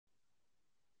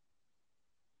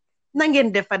na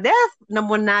ngeen defa def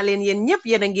namoon naa leen yéen ñëpp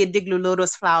yéen a ngi déglu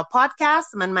Lotus Flower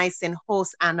podcast man maay seen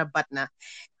host Anna Batna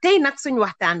tey nag suñu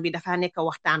waxtaan bi dafa nekk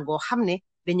waxtaan goo xam ne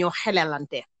dañoo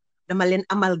xelalante dama leen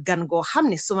amal gan goo xam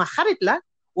ne suma xarit la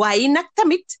waaye nag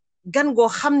tamit gan goo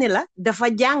xam ne la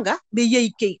dafa jànga ba yëy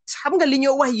kayit xam nga li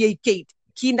ñoo wax yëy kayit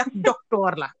kii nag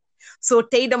docteur la so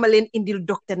tey dama leen indil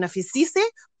docteur Nafi Ceesay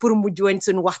pour mu join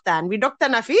suñu waxtaan bi docteur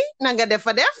Nafi na nga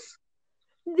defa def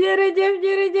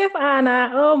jërëjëf Anna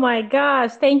oh my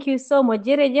gosh thank you so much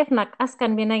jërëjëf nag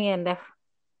askan bi na ngeen def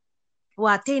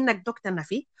waa tey nag docteur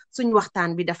Nafi suñ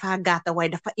waxtaan bi dafa gaata waaye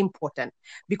dafa important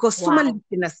because suma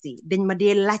listeners si dañ ma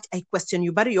dee laaj ay question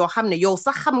yu bari yoo xam ne yow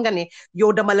sax xam nga ne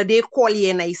yow dama la dee call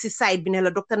yeenay si side bi ne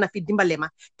la docteur Nafi dimbale ma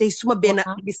tey suma benn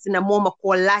listener moo ma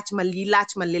call laaj ma lii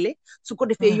laaj ma lele su ko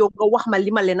defee yow nga wax ma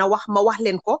li ma leen a wax ma wax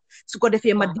leen ko su ko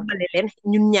defee ma dimbale leen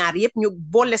ñun ñaar yëpp ñu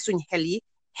boole suñ xel yi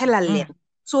xelal leen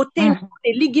soo tey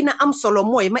li gën a am solo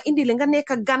mooy ma indi le nga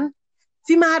nekk gan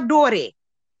fi ma dooree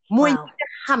mooy nga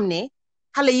xam ne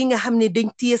xale yi nga xam ne dañ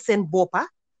téye seen boppa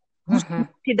musu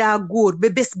ti daa góor ba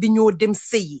bés bi ñoo dem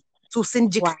sëyi su seen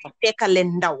jëkkër fekka leen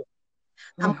ndaw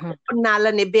xam nga naa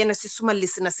la ne benn si suma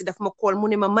listener si daf ma kool mu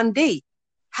ne ma man dey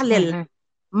xaleel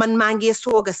man maa ngi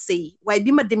soog a sëyi waaye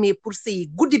bi ma demee pour sëyi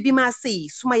guddi bi ma sëyi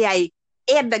suma yaay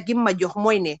edda gi ma jox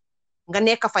mooy ne nga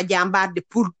nekk fa jàmbaar de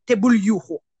pour te bul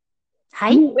yuuxu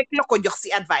mu rek la ko jox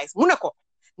si advice mu ne ko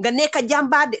nga nekk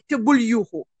jàmbaar de te bul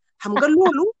yuuxu xam nga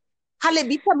loolu xale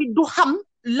bi tamit du xam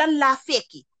lan laa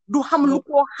fekki du xam lu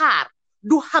koo xaar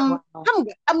du xam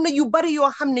nga am na yu bari yoo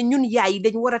xam ne ñun yaay yi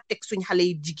dañ war a teg suñ xale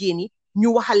yu jigéen yi ñu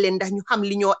waxal leen ndax ñu xam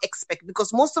li ñoo expect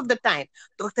because most of the time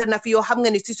docteur Nafi yoo xam nga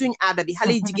ne si suñ aada bi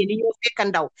xale yu jigéen yi ñoo fekka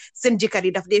ndaw seen jëkkër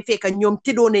yi daf dee fekka ñoom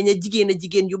tëddoo nañ a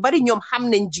jigéen yu bari ñoom xam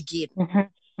nañ jigéen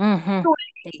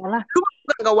lu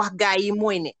ma nga wax gaa yi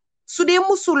mooy ne su dee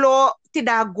musuloo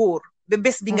tiddaa góor ba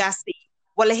bés bi nga sëy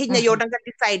wala xëj na yow da nga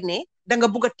decide ne da nga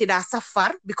bugg a tiddaa sa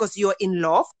far because you're in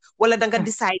love wala da nga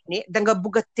decide ne da nga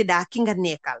bugg a tiddaa ki nga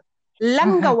nekkal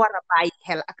lan nga war a bàyyi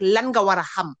xel ak lan nga war a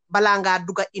xam balaa ngaa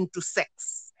dugga into sex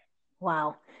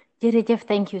waaw jërëjëf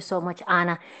thank you so much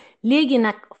Anna léegi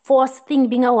nag first thing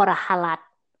bi nga war a xalaat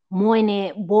mooy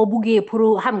ne boo buggee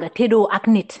pour xam nga tëddoo ak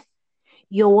nit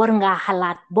yow war ngaa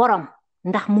xalaat borom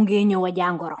ndax mu ngi ñëw a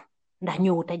jàngoro ndax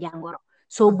ñëwut a jàngoro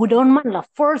so bu doon man la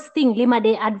first thing li ma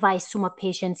dee advice suma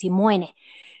patients yi mooy ne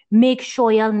make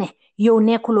sure yal ne yow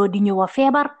nekkuloo di ñëw a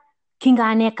feebar ki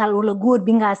nga nekkal wala góor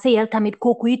bi nga sëyal tamit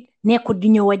kooku it nekkul di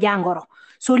ñëw a jàngoro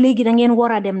so léegi da ngeen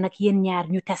war a dem nag yéen ñaar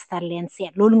ñu testal leen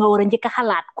seet loolu nga war a njëkk a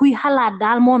xalaat kuy xalaat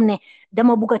daal moom ne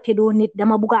dama bugg a tëddoo nit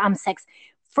dama bugg a am sex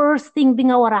first thing bi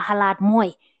nga war a xalaat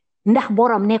mooy ndax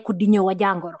borom nekkul di ñëw a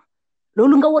jàngoro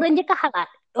loolu nga war a njëkk a xalaat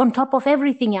on top of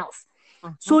everything else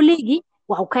so léegi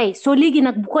waaw kay so léegi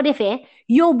nag bu ko defee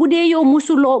yow bu dee yow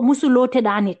musuloo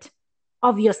tëddaa nit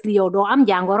obviously yow doo am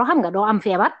jàngoro xam nga doo am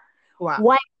feebar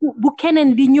waaye bu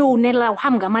keneen di ñëw ne la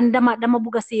xam nga man dama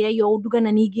bugg a sëy yow dugg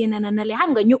na nii génn na ne le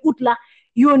xam nga ñu ut la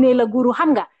yónnee la guru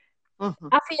xam nga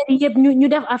affaire yi yëpp ñu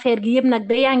def affaire gi yëpp nag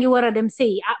ba yaa ngi war a dem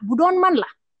sëy bu doon man la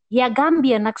yaa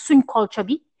Gambia nag suñ culture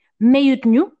bi mayut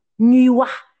ñuy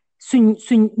wax suñ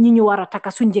ñi ñu war a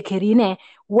taka suñ jëkkër yi ne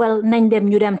well nañ dem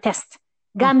ñu dem test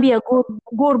Gambia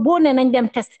góor boo ne nañ dem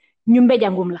test ñu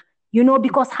mbéjangum la you know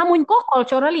because xamuñ ko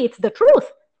culturally it's the truth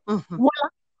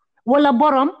wala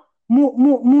borom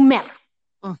mu mer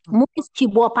mu gis ci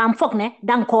boppam foog ne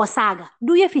danga koo saaga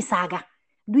du yëfi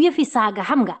saaga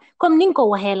xam nga comme ni nga ko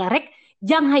waxee la rek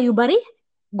jànxa yu bari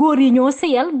góor yi ñoo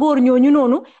sëyal góor ñooñu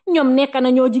noonu ñoom nekk na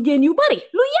ñoo jigéen yu bari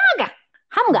lu yaaga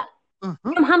xam nga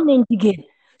ñoom xam nañ jigéen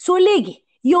soo léegi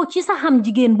yow ci sa xam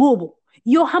jigéen boobu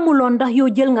yow xamuloon ndax yow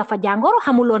jël nga fa jàngoro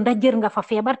xamuloon ndax jël nga fa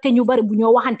feebar te ñu bari bu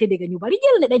ñoo waxante dëgg ñu bari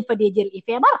jël ne dañ fa dee jël i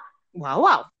feebar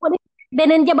waaw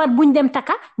beneen jabar buñ dem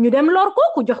taka ñu dem lor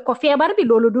kooku jox ko feebar bi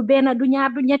loolu du benn du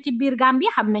ñaar du ñetti biir Gambie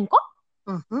xam nañ ko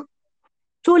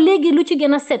soo léegi lu ci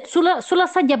gën a set su la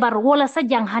sa jabar wala sa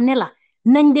jànxa ne la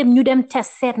nañ dem ñu dem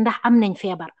test seet ndax am nañ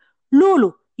feebar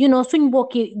loolu suñ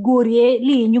mbokki góor yee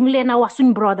lii ñu ngi leen a wax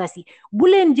suñ brothers yi bu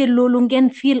leen jël loolu ngeen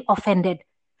feel offended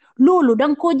loolu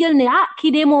danga koo jël ne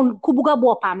kii de moom ku bugg a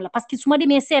boppam la parce que su ma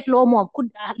demee seetloo moom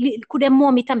ku dem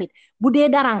moom i tamit bu dee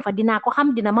darang fa dinaa ko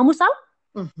xam dina ma musal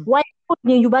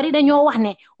waaye yu bari dañoo wax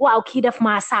ne waaw kii daf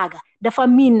maa saaga dafa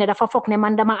miin ne dafa foog ne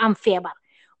man dama am feebar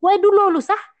waaye du loolu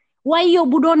sax waaye yow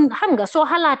bu doon xam nga soo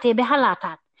xalaatee ba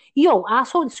xalaataat yow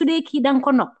su dee kii danga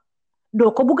ko nopp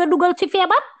doo ko bugg a dugal ci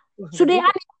feebar su dee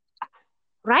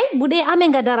bu dee amee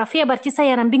nga dara feebar ci sa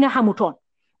yaram bi nga xamutoon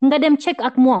nga dem check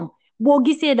ak moom boo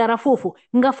gisee dara foofu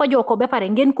nga fajoo ko ba pare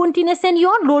ngeen continuer seen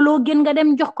yoon looloo gën nga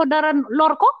dem jox ko dara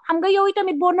lor ko xam nga yow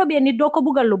tamit boo nobee nit doo ko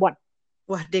buggal lu bon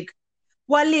wax dëgg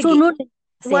waa so léegi noonu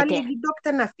waa seetee léegi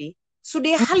docteur Nafi su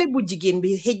dee xale bu jigéen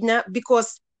bi xëj na because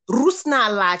rus naa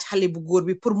laaj xale bu góor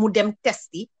bi pour mu dem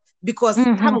testi because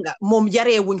xam nga moom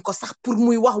yareewuñ ko sax pour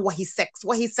muy waxi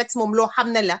sexe moom loo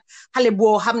xam ne la xale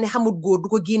boo xam ne xamul góor du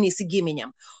ko génnee si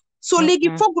gémmiñam so léegi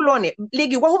fooguloo ne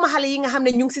léegi waxuma xale yi nga xam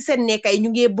ne ñu ngi si seen nekkay ñu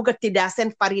ngi bëgg a tëddaa seen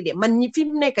fari de man ñi fi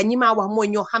mu nekk ñi maa wax mooy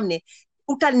ñoo xam ne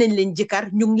utal nañ leen jëkkër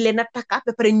ñu ngi leen a takka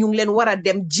ba pare ñu ngi leen war a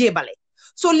dem jébale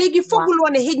so léegi fooguloo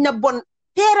ne xëj na bon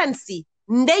parents yi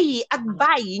ndey yi ak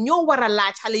baay yi ñoo war a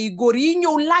laaj xale yu góor yi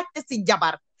ñëw laajte si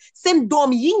jabar seen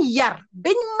doom yiñ yar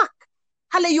bañ mag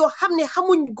xale yoo xam ne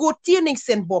xamuñ góor téye nañ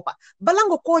seen boppa bala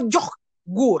nga koo jox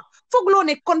góor foogloo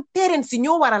ne kon parents yi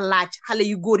ñoo war a laaj xale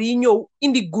yu góor yi ñëw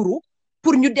indi guru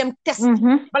pour ñu dem test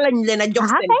bala ñu leen a jox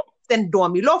seen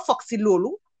doom yi loo foog si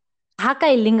loolu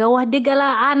kay li nga wax dëgg la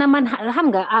ana man xam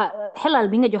nga xelal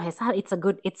bi nga joxe sax it's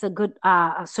a good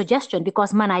suggestion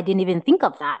because man I didn't even think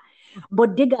of that but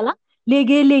dëgg la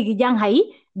léegi jànxa yi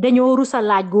dañoo rusa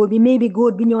laaj góor bi maybe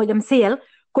góor bi ñoo dem seyal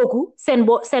kooku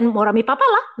seen moromi papa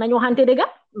la nañu waxante dëgg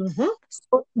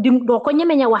doo ko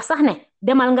ñemeña wax sax ne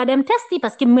demal nga dem testi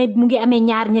parce que mu ngi amee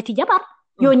ñaar ñetti jabar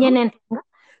yoo ñeneen nga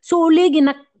soo léegi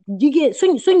nag jigéen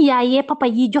suñ yaayee papa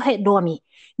yi joxe doom yi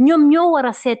ñoom ñoo war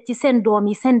a seet ci seen doom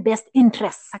yi seen best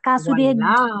interest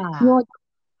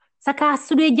saka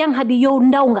su dee jànxa bi yow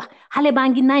ndaw nga xale baa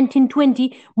ngi 1920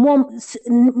 moom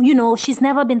she's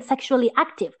never been sexually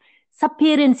active sa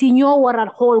parents yi ñoo war a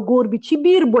xool góor bi ci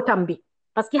biir botam bi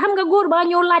parce que xam nga góor baa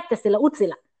ñëw laajte si la ut si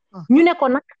la ñu ne ko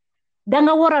nag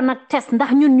danga war a nag test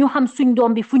ndax ñun ñu xam suñ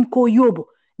doom bi fuñ koo yóbbu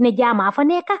ne jaamaa fa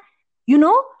nekka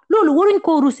loolu waruñ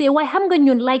koo rusee waaye xam nga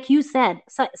ñun like you said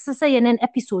sa yeneen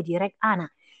épisode yi rek ana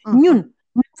ñun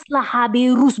maslaha bi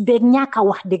rus beeg ñàkk a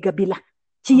wax dëgg bi la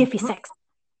ci yëfi sexe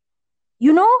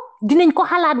dinañ ko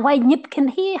xalaat waaye ñëpp kenn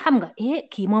xam nga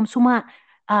kii moom suma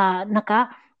naka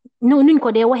nuñ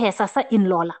ko dee waxee sa in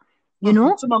loola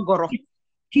suma goro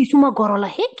kii suma goro la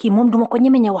kii moom duma ko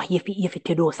ñemeña wax yëfi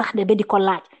tëddoo sax de ba di ko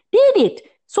laaj déedéet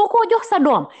soo ko jox sa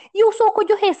doom yow soo ko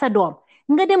joxee sa doom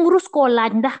nga dem rus koo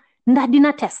laaj ndax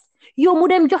dina test yow mu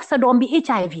dem jox sa doom bi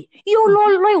HIV yow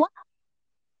loolu looy wax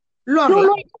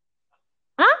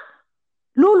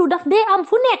loolu daf dee am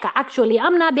fu nekk actually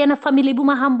am naa benn famille bu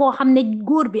ma xam boo xam ne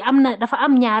góor bi dafa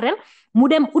am ñaareel mu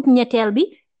dem ut ñetteel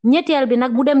bi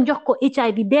nag mu dem jox ko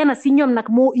HIV benn si ñoom nag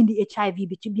moo indi HIV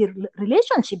bi ci biir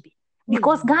relationship bi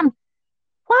because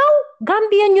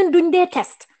Gambia ñun duñ dee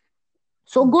test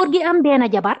so góor gi am benn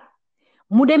jabar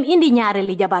mu dem indi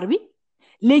ñaareeli jabar bi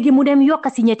léegi mu dem yokka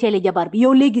si ñetteeli jabar bi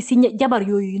yow léegi si jabar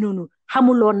yooyu noonu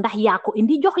xamuloon ndax yaa ko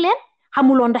indi jox leen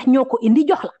xamuloon ndax ñoo ko indi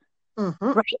jox la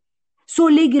so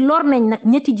léegi lor nañ nag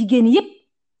ñetti jigéen yépp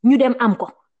ñu dem am ko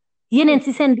yeneen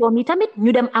si seen doom yi tamit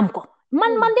ñu dem am ko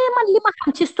man li ma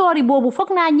xam ci story boobu foog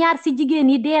naa ñaar si jigéen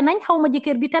yi dee nañ xaw ma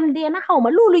jëkkër bi tam dee na xaw ma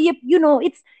loolu yépp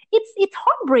it's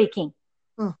heartbreaking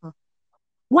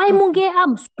waaye mu ngi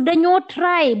am dañoo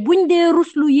try buñ dee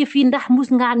ruslu yëfi ndax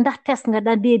test nga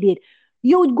da déedéet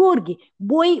yow góor gi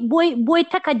booy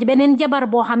takka beneen jabar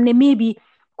boo xam ne maybe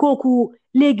kooku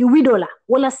léegi widow la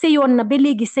wala sëyoon na ba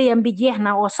léegi sëyam bi jeex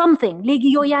na or something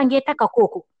léegi yow yaa ngee takka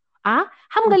kooku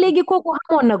xam nga léegi kooku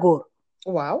xamoon na góor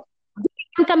waaw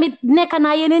tamit nekk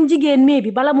naa yeneen jigéen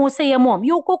maybe bala moo sëya moom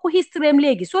yow kooku history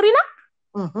léegi sori na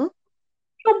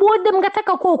yow boo dem nga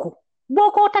takka kooku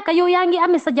boo ko takka yow yaa ngi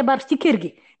amee sa jabar ci kër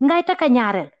gi ngay takka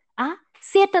ñaareel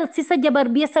seetal si sa jabar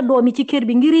bi sa doomi ci kër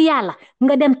bi ngir yàlla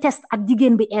nga dem test ak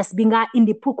jigéen bi ees bi nga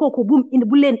indi pour kooku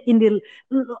bu leen indil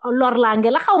lorlaange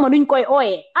la xaw ma nuñ koy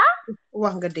ooyee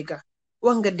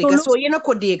wax nga dëgga soo yéen a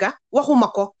ko dégga waxuma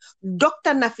ko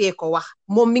docteur Nafi ko wax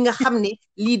moom mi nga xam ne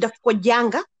lii daf ko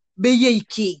jànga ba yëy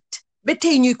kayit ba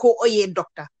tey ñuy ko ooyee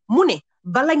docteur mu ne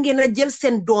bala ngeen a jël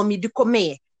seen doom yi di ko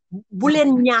maye bu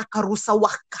leen ñaakaru sa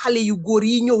wax xale yu góor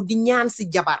yi ñëw di ñaan si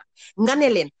jabar nga ne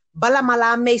leen bala ma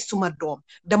laa may suma doom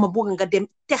dama bëgg nga dem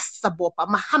test sa boppa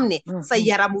ma xam ne sa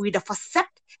yaram wi dafa set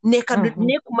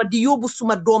nekkuma di yóbbu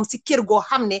suma doom si kër goo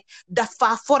xam ne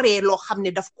dafa foree loo xam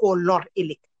ne daf koo lor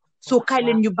ëllëg soo kaay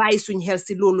leen ñu bàyyi suñ xel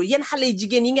si loolu yéen xale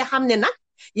jigéen yi nga xam ne nag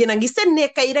yéen a ngi seen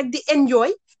nekkay rek di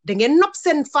enjoy da ngeen nopp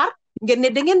seen far ngeen ne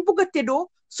da ngeen bëgg a tëddoo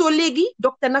soo léegi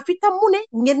docteur Nafi tam mu ne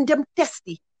ngeen dem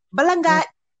testi bala ngaa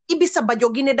ibi sa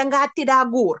bajo gi ne dangaa tëddaa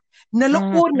góor na la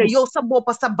óor ne yow sa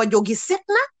boppa sa bajo gi set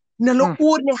na la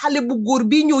óor ne xale bu góor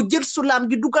bi ñëw jël sulaam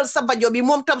gi dugal sa bajo bi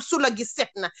moom tam sula gi set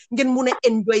na ngeen mun a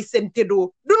enjoy seen tëddoo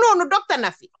du noonu docteur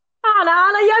Nafi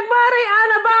ana yag baare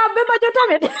ana ba bajo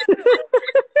tamit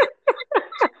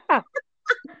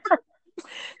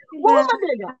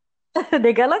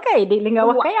dëgg la kay li nga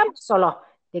wax kay am solo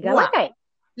dëgg la kay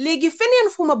léegi feneen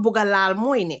fu ma bëgg a laal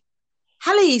mooy ne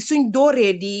xale yi suñ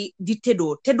dooree di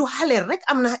tëddoo tëddu xale rek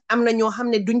am na ñoo xam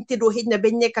ne duñ tëddoo xëj na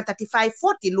bañ nekk 35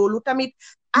 40 loolu tamit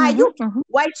aayut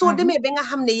waaye soo demee ba nga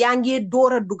xam ne yaa ngi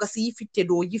door a dugg si yi fi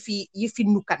tëddoo yi fi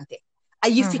nukkante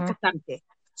ay yi fi katante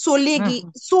soo léegi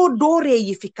soo dooree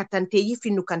yi fi katante yi fi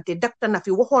nukkante dakta na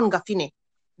fi waxoon nga fi ne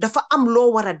dafa am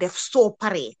loo war a def soo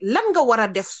paree lan nga war a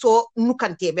def soo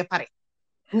nukkantee ba pare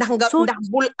ndax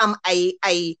bul am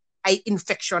ay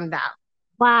infection daal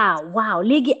waaw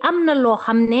léegi am na loo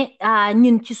xam ne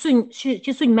ñun ci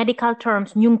suñ medical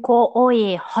terms ñu ngi ko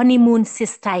ooyee honeymoon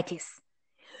cystitis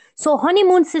so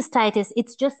honeymoon cystitis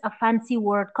it's just a fancy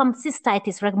word comme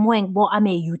cystitis rek mooy boo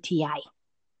amee UTI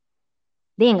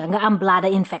dégg nga am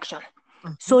bladder infection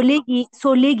so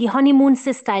léegi honeymoon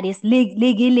cystitis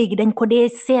léegi dañ ko dee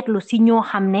seetlu si ñoo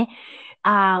xam ne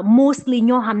mostly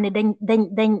ñoo xam ne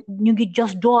dañ ñu ngi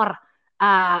just door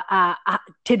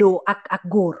tëddoo ak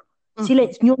góor si la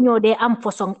ñoo dee am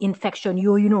façon infection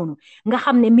yooyu noonu nga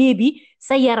xam ne maybe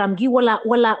sa yaram gi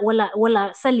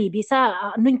wala sa lii bi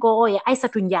sa nuñ ko ooyee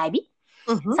Aysatu Njaay bi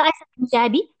sa Aysatu Njaay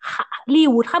bi lii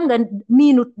wut xam nga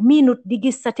minute di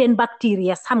gis certain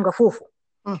bacteria xam nga foofu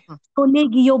so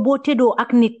léegi yow boo tëddoo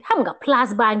ak nit xam nga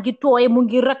place baa ngi tooy mu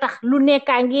ngi ratax lu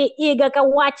nekkaa ngi éeg ak a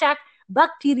wàccaak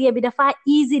bacteria bi dafa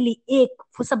easily éeg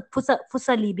fu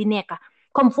sa lii bi nekka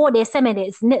comme foo dee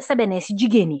sebene si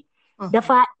jigéen yi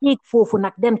dafa éeg foofu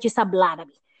nag dem ci sa blaada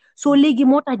bi soo léegi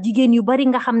moo tax jigéen yu bari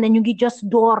nga xam ne ñu ngi just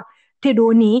door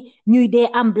tëddoo nii ñuy dee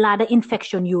am bladder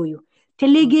infection yooyu te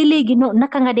léegi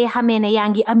naka nga dee xamee ne yaa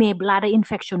ngi amee bladder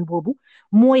infection boobu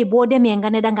mooy boo demee nga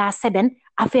ne dangaa seben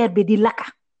affaire bi di lakka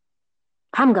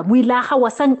xam nga muy laa xaw a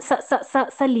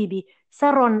sa lii bi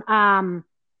sa ron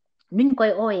nuñ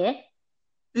koy ooyee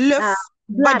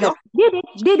bajo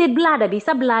déedéet blaada bi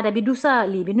sa blaada bi du sa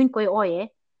lii bi nuñ koy ooyee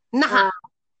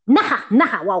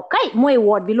naxa waaw kay mooy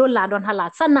woot bi loolu laa doon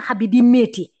xalaat sa naxa bi di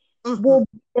métti boo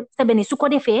sebene su ko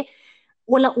defee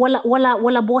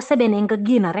wala boo sebene nga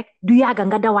génn rek du yàgga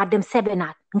nga dawaat dem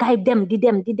sebenaat ngay dem di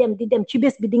dem ci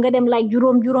bés bi di nga dem like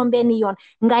juróom benn yoon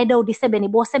ngay daw di sebeni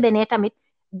boo sebenee tamit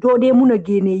doo dee mun a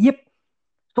génnee yépp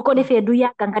su ko defee du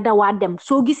yàgga nga dawaat dem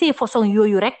soo gisee façon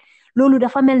yooyu rek loolu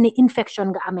dafa mel ni infection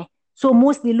nga amee so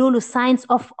mostly loolu signs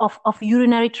of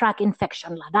urinary tract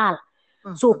infection la daal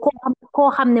so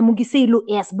koo xam ne mu ngi sëy lu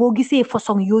ees boo gisee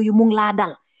façon yooyu mu ngi laa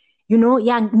dal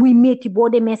yaa muy métti boo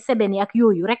demee sebeni ak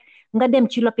yooyu rek nga dem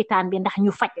ci lopitaan bi ndax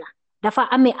ñu faj la dafa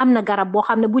am na garab boo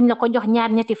xam ne buñ la ko jox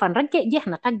 2-3 fan rek jeex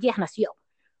na si yow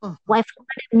waaye fu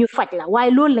nga dem ñu faj la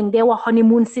waaye loolu lañ dee wax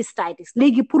honeymoon cystitis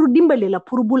léegi pour dimbali la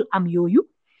pour bul am yooyu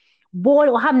boo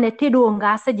xam ne tëddoo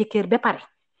ngaa sa jëkkër ba pare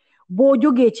boo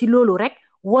jógee ci loolu rek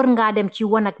war ngaa dem ci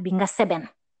wanag bi nga seben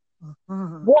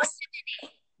boo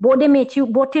sebenee boo demee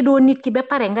boo tëddoo nit ki ba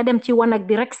pare nga dem ci wanag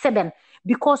bi rek seben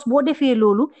because boo defee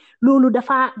loolu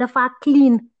dafa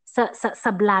clean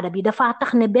sa blaada bi dafa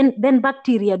tax ne benn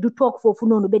bacteria du toog foofu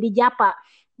noonu ba di jàppa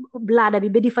blaada bi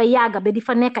ba di fa yàgga ba di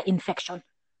fa nekk infection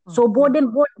so boo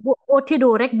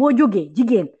tëddoo rek boo jógee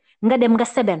jigéen nga dem nga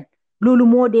seben loolu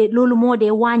moo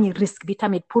dee wàññi risque bi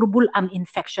tamit pour bul am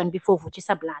infection bi foofu ci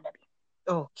sa blaada bi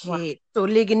ok so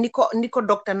léegi ni ko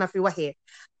docteur na fi waxee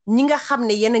ñi nga xam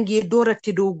ne yéen a ngi door a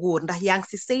tëddoo góor ndax yaa ngi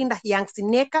si sëy ndax yaa ngi si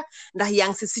nekka ndax yaa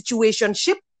ngi si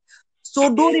situationship soo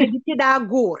dooree di tëddaa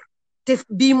góor te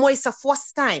bii mooy sa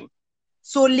first time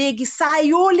soo léegi saa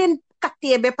yoo leen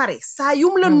kattee ba pare saa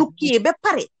yum la nukkee ba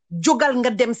pare jógal nga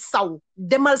dem saw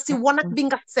demal si wanag bi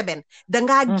nga seben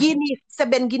dangaa génnee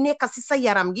seben gi nekk si sa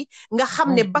yaram gi nga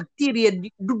xam ne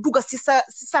bactérie du dugga si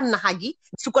sa naxa gi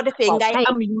su ko defee ngay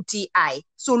am UTI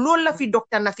so loolu la fi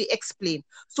docteur na fi explain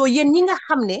so yéen ñi nga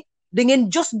xam ne da ngeen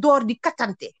jos door di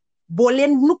katante boo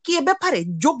leen nukkee ba pare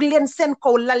jóg leen seen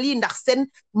kaw lal yi ndax seen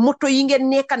moto yi ngeen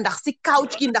nekka ndax si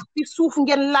couch gi ndax si suuf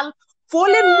ngeen lal foo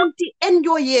leen munti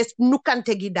enjoy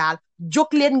nukkante gi daal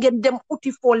jóg leen ngeen dem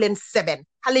uti foo leen seben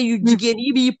xale yu jigéen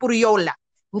yi bii pour yow la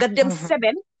nga dem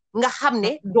seben nga xam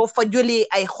ne doo fa jëlee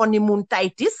ay honeymoon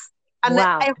titis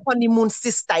ana ay honeymoon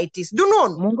cystitis du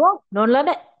noonu mu ngoog noonu la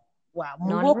de waaw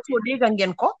mu ngoog soo dégga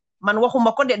ngeen ko man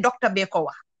waxuma ko de docteur bee ko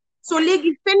wax so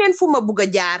léegi feneen fu ma bugg a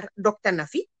jaar docteur na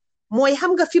fi mooy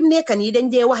xam nga fi mu nekk nii dañ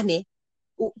dee wax ne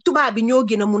tubaab bi ñoo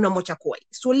gën a mun a mocca kooy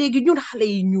soo léegi ñun xale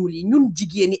yi ñuul yi ñun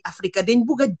jigéeni Afrique dañ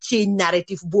bugg a change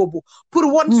narrative boobu pour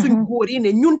won suñ góor yi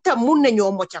ne ñun tam mun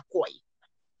nañoo mocca kooy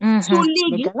soo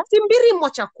léegi si mbiri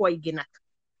mocca kooy gi nag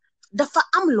dafa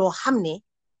am loo xam ne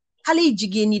xale yi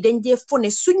jigéen yi dañ dee fone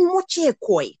suñ moccee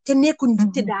kooy te nekkuñ di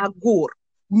tëddaa góor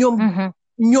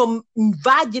ñoom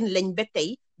vagin lañ ba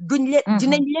tey duñ leen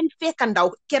dinañ leen fekk ndaw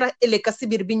kera ëllëg si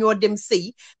biir bi ñoo dem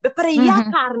sëy ba pare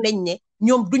yaakaar nañ ne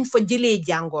ñoom duñ fa jëlee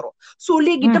jàngoro soo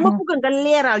léegi dama bëgg nga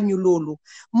leeral ñu loolu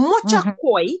mocca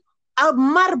kooy a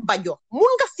mar bajo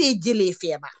mun nga see jëlee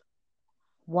feebar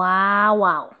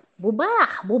waaw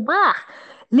bu baax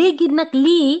léegi nag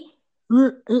lii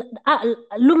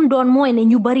lum doon mooy ne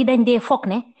ñu bari dañ dee foog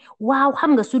ne waaw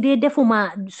xam nga su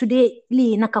dee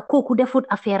lii naka kooku defut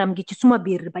affaire am gi ci suma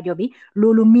biir bajo bi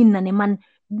loolu miin na ne man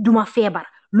duma feebar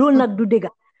loolu nag du dëgga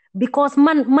because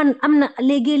man am na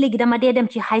léegi dama dee dem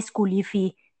ci high school yi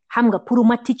fii xam nga pour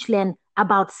ma teach leen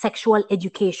about sexual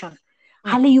education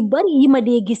xale yu bari yi ma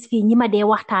dee gis fii ñi ma dee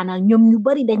waxtaanal ñoom ñu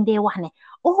bari dañ dee wax ne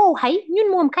oh xay ñun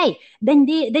moom kay dañ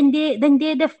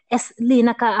dee def lii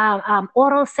naka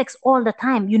oral sex all the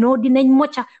time dinañ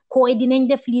mocca kooy dinañ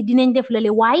def lii dinañ def lale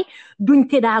waaye duñ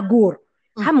tëddaa góor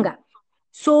xam nga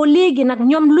soo léegi nag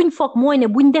ñoom luñ foog mooy ne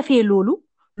buñ defee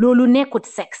loolu nekkut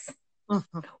sex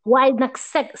waaye nag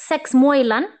sex mooy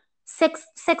lan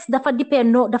sex dafa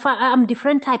depend dafa am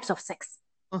different types of sex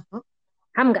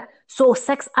xam nga so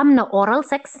sex am na oral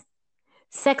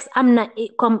sex am na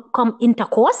comme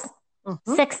intercourse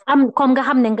sex am comme nga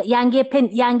xam ne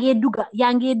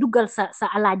yaa ngee dugal sa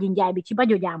alaaji njaay bi ci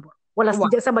bajo jàmbur wala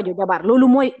sa bajo jabar loolu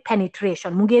mooy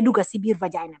penetration mu ngee dugal si biir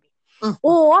vagina bi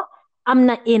oo am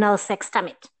na anal sex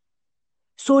tamit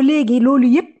soo léegi loolu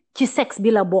yëpp ci sex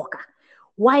bi la bokka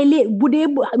waaye léegi bu dee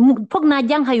foog naa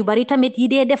jànxa yu bari tamit yi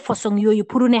dee def façon yooyu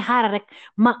pour ne xaaral rek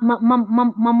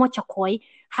ma mocca kooy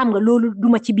xam nga loolu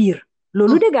duma ci biir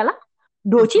loolu dëgg la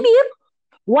doo ci biir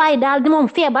waaye daal di moom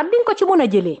feebar di nga ko ci mën a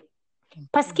jëlee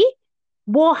parce que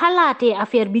boo xalaatee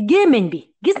affaire bi gémmiñ bi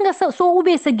gis nga soo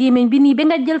ubbee sa gémmiñ bi nii ba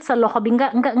nga jël sa loxo bi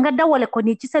nga dawale ko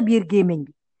nii ci sa biir gémmiñ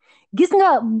bi gis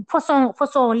nga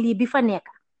façon lii bi fa nekk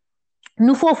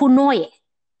nu foofu nooyee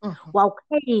waaw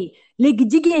kay léegi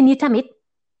jigéen yi tamit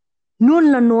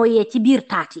noonu la nooyee ci biir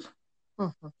taat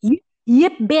yi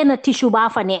yëpp benn tissue baa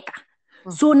fa nekk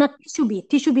soo nag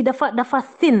tissue bi dafa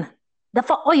thin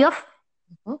dafa oyof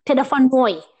te dafa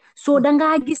nooy soo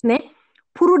dangaa gis ne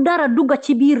pour dara dugga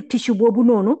ci biir tissue boobu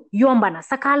noonu yomba na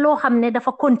saka loo xam ne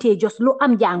dafa contagious lu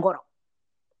am jàngoro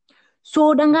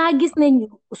soo dangaa gis ne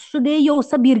su dee yow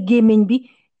sa biir gémmiñ bi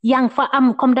yaa ngi fa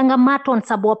am comme danga maatoon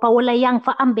sa boppa wala yaa ngi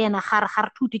fa am benn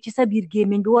xar tuuti ci sa biir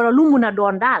gémmiñ bi wala lu mun a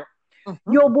doon daal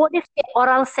yow boo defee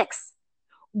oral sex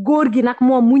góor gi nag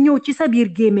moom mu ñëw ci sa biir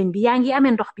gémmiñ bi yaa ngi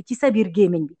amee ndox bi ci sa biir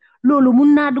gémmiñ bi loolu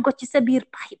mun naa dugg ci sa biir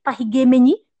paxi gémmiñ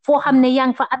yi foo xam ne yaa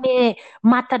ngi fa amee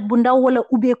matat bu ndaw wala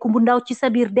ubbeeku bu ndaw ci sa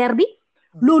biir der bi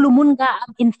loolu mun ngaa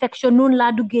am infection noonu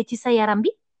laa duggee ci sa yaram bi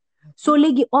soo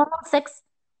léegi oral sex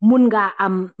mun ngaa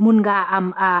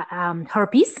am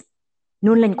herpes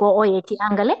noonu lañ ko ooyee ci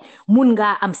angale mun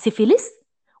ngaa am syphilis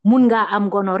mun ngaa am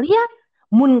gonorrhea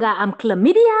mun ngaa am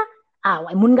chlamydia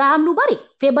waaye mun ngaa am lu bari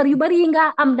feebar yu bari yi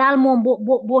nga am daal moom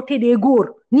boo tëddee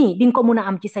góor nii di nga ko mun a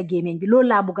am ci sa gémmiñ bi loolu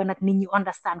laa bëgg nag nit ñi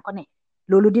understand ko ne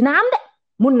loolu dina am de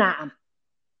mun naa am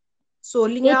soo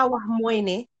li nga wax mooy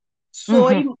ne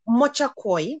sooy mocca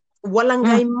kooy wala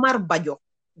ngay mar bajo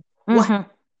wax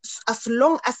as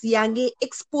long as yaa ngi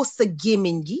expose sa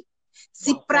gémmiñ gi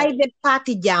si private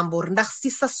party jàmbur ndax si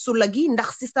sa sula gi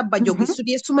ndax si sa bajo gi su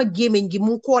dee suma gémmiñ gi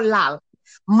mu koo laal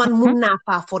man mun naa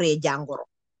faa foree jàngoro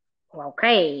waaw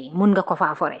kay mun nga ko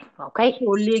faa fore waaw kay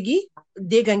soo léegi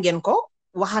dégg ngeen ko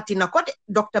waxati na ko de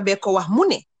docteur bee ko wax mu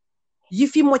ne yi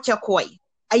fi mocca kooy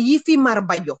ay yi fi mar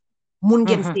bajo mun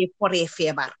ngeen see foree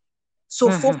feebar soo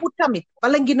foofu tamit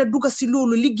bala ngeen a duga si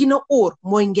loolu li gën a óor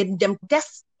mooy ngeen dem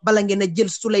test bala ngeen a jël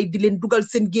sulay di leen dugal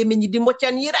seen gémmiñ yi di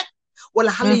moccan yi rek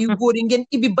wala xale yu góor yi ngeen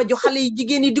ibi bajo xale yu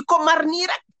jigéen yi di ko mar nii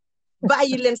rek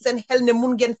bàyyi leen seen xel ne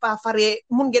mun ngeen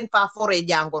faa foree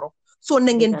jàngoro soo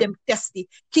na ngeen dem testi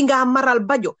ki nga maral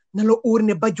bajo na la óor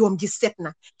ne bajoom ji set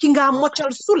na ki nga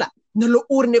moccal sula na la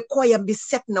óor ne kooyam bi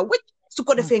set na wëcc su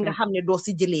ko defee nga xam ne doo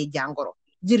si jëlee jàngoro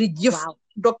jërëjëf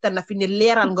docteur na fi ne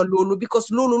leeral nga loolu because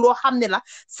loolu loo xam ne la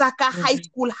saka high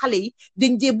school xale yi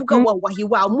dañ dee bugg a wax yi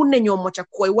waaw mun nañoo mocca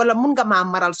kooy wala mun nga maa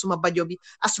maral suma bajo bi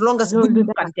as long as buñu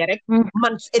kante rek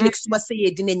man ëllëg suma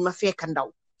sëyee dinañ ma fekk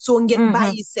ndaw soo ngeen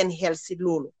bàyyi seen xel si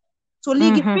loolu soo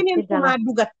léegi feneen suma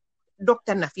dugat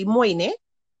docteur na fi mooy ne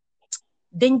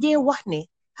dañ dee wax ne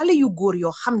xale yu góor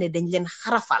yoo xam ne dañ leen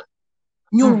xarafal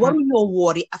ñoom waruñoo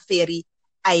woori affaire yi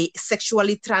ay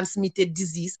sexually transmitted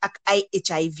disease ak ay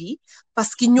HIV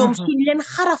parce que ñoom suñ leen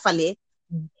xarafalee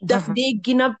daf dee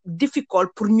gën a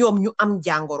difficult pour ñoom ñu am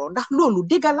jàngoro ndax loolu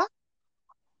dëgg la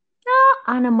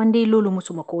ana man de loolu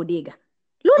musuma koo dégga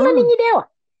loolu la nit ñi dee wax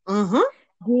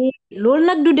loolu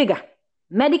nag du dëgga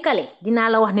médicale dinaa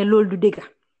la wax ne loolu du dëgga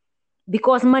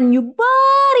because man ñu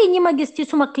bari ñi ma gis ci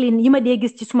suma clinique yi ma dee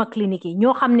gis ci suma clinique yi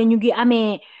ñoo xam ne ñu ngi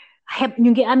amee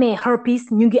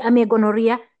herpes ñu ngi amee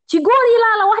gonorrhea ci góor yi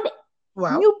laa la wax de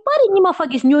ñu bari ñi ma fa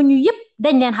gis ñooñu yëpp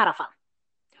dañ leen xarafal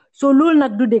so loolu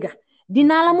nag du dëgg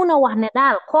dinaa la mun a wax ne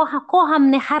daal koo xam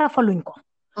ne xarafaluñ ko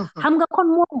xam nga kon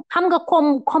moom xam nga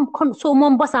comme so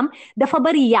moom bosam dafa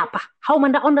bari yàppa xaw ma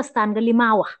ndax understand nga li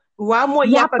maa wax waaw mooy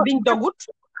yàppa biñ dogut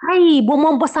ay bu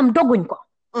moom bosam doguñ ko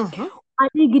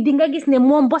léegi di nga gis ne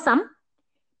moom bosam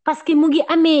parce que mu ngi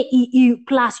amee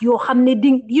place yoo xam ne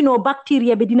di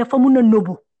bactérie bi dina fa mun a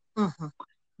nëbbu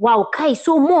waaw kay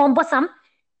so moom bosam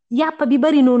yàpp bi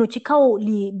bari noonu ci kaw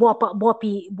lii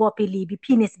boppi lii bi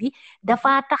penis bi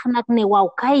dafa tax nag ne waaw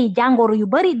kay jàngoro yu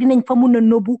bari dinañ fa mun a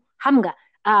nëbbu xam nga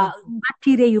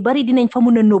bactérie yu bari dinañ fa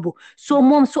mun a nëbbu so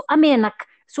moom su amee nag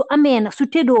su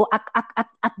tëddoo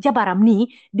ak jabaram nii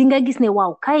di nga gis ne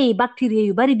waaw kay bactérie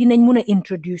yu bari dinañ mun a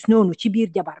introduce noonu ci biir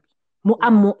jabar bi mu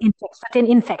am certain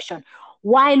infection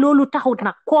waaye loolu taxut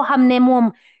nag koo xam ne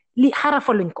moom li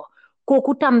xarafaluñ ko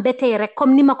kooku tam ba tey rek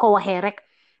comme ni ma ko waxee rek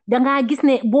dangaa gis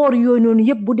ne boor yooyu noonu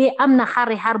yëpp bu dee am na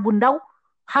xar bu ndaw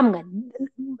xam nga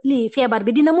lii feebar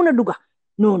bi dina mun a dugga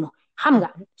noonu xam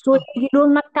nga soo léegi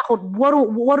loolu nag taxut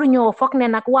waruñoo foog ne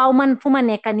nag waaw man fu ma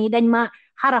nekk nii dañ ma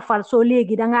xarafal soo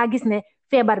léegi dangaa gis ne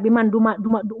feebar bi man duma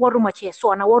waruma cee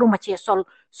soona waruma cee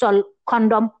sol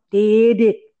condom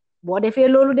déedéet boo defee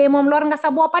loolu de moom lor nga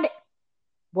sa boppa de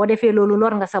boo defee loolu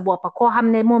lor nga sa boppa koo xam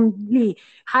ne moom lii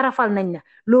xarafal nañ la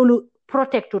loolu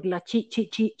protected la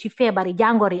ci feebari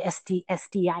jàngori STI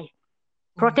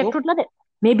protected la de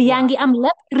mais bi yaa ngi am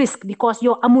less risk because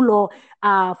yow amuloo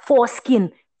foreskin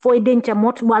fooy denca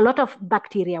a lot of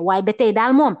bacteria waaye ba tey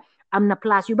daal moom am na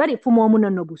place yu bari fu moo mun a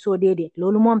nëbbu soo déedéet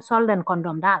loolu moom sol leen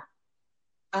condom daal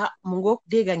mu ngoog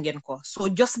dégga ngeen ko so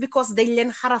just because dañ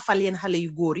leen xarafal yeen xale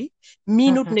yu góor yi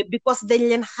minute ne because dañ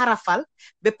leen xarafal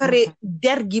ba pare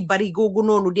der gi bari googu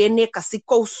noonu dee nekka si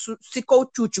kaw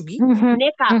cuucu gi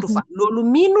nekkaatu fa loolu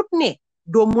minute ne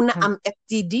doo mun a am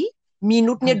STD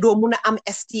minute ne doo mun a am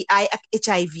STI ak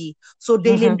HIV so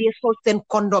day leen dee sol seen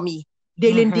condom yi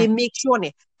day leen dee make sure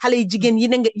ne xale yu jigéen yi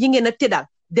ngeen a tëddal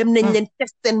dem nañ leen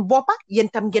test seen boppa yéen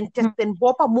tam ngeen test seen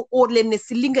boppa mu óor leen ne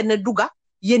si li ngeen a duga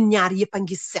yéen ñaar yëpp a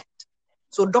ngi set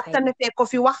so docteur ne fee ko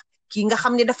fi wax kii nga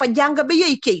xam ne dafa jàng ba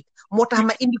yey kayit moo tax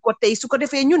ma indi ko tey su ko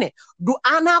defee ñu ne du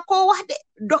ana koo wax de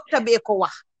docteur bee ko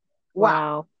wax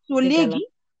waaw so léegi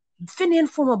feneen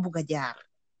fu ma bugg a jaar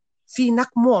fii nag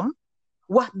moom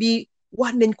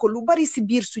wax nañ ko lu bari si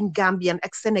biir suñ Gambian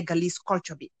ak Senegalese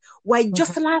culture bi waaye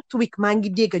just last week maa ngi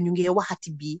dégg ñu ngi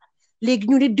waxati bii léegi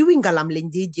ñu ne diwi ngalam lañ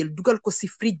dee jël dugal ko si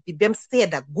fridge bi bem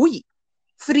seeda guyi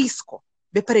freeze ko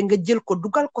ba pare nga jël ko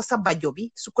dugal ko sa bajo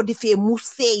bi su ko defee mu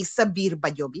seey sa biir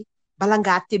bajo bi bala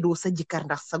ngaa tëddoo sa jëkkër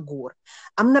ndax sa góor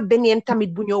am na beneen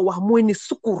tamit bu ñoo wax mooy ne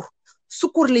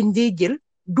sukur lañ dee jël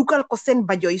dugal ko seen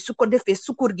bajo yi su ko defee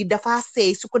sukur gi dafa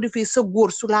seey su ko defee sa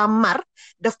góor su la mar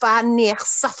dafa neex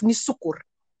saf ni sukur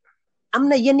am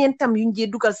na yeneen tam yuñ dee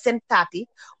dugal seen taati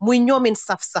muy ñoomin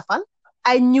saf-safal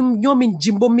ay ñoomin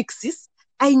jimbo mixis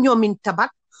ay ñoomin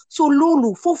tabak so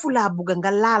loolu foofu laa bugga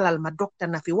nga laalal ma docteur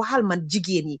na fi waxal man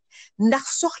jigéen yi ndax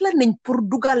soxla nañ pour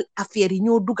dugal affaire yi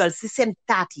ñoo dugal si seen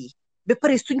taat yi ba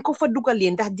pare suñ ko fa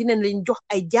dugalee ndax dinañ leen jox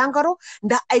ay jàngaro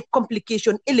ndax ay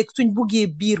complication ëllëg suñ buggee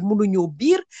biir mënuñoo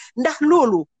biir ndax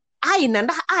loolu aay na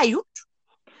ndax aayut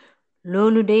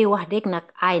loolu day wax dëgg nag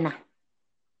aay na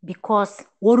because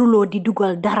waruloo di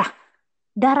dugal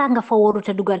dara nga fa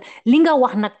waruta dugal li nga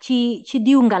wax nag ci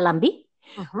diw ngalam bi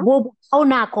boobu xaw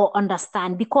naa ko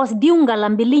understand because diw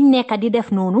ngalam bi liñ nekk di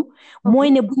def noonu mooy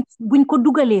ne buñ ko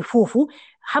dugalee foofu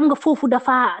xam nga foofu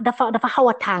dafa xaw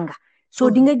a tànga so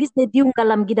di nga gis ne diw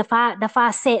ngalam gi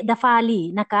dafa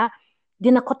lii naka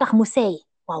dina ko tax mu seey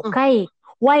waaw kay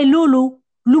waaye loolu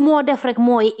lu moo def rek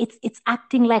mooy it's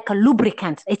acting like a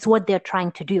lubricant it's what they're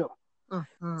trying to do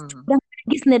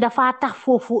gis ne dafa tax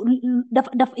foofu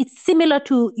it's similar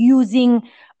to using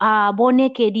boo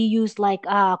nekkee di use like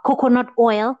coconut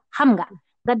oil xam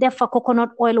nga def fa coconut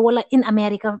oil wala in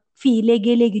America fii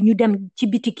léegi ñu dem ci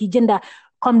bitiki jënda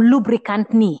comme lubricant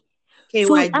nii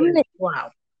so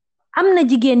am na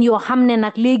jigéen yoo xam ne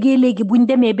nag léegi buñ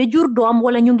demee ba jur doom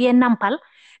wala ñu ngee nampal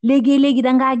léegi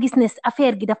dangaa gis ne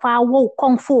affaire gi dafa wow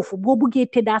koŋ foofu boo buggee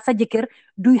tëddaa sa jëkkër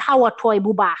duy xaw a tooy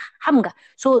bu baax xam nga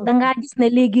so dangaa gis ne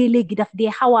léegi daf dee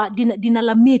xaw a dina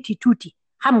la metti tuuti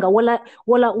xam nga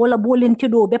wala boo leen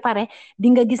tëddoo ba pare di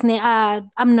nga gis ne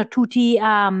am na tuuti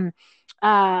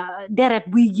deret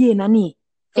buy génn nii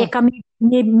fekk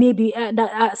maybe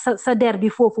sa der bi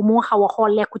foofu moo xaw a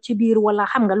xolleeku ci biir wala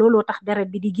xam nga looloo tax deret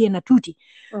bi di génn tuuti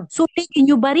so léegi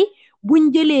ñu bari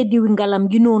buñ jëlee diwi ngalam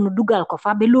gi noonu dugal ko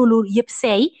fa ba loolu yëpp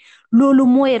seey loolu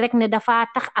mooy rek ne dafa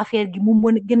tax affaire gi mu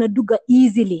mën a gën a dugga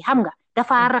easily xam nga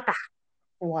dafa ratax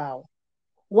waaw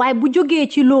waaye bu jógee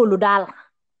ci loolu daal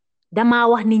dama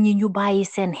wax nit ñi ñu bàyyi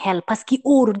seen xel parce que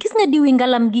óorut gis nga diwi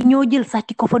ngalam gi ñoo jël sax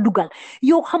di ko fa dugal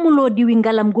yow xamuloo diwi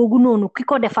ngalam googu noonu ki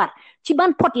ko defar ci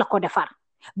ban pot la ko defar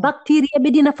bactérie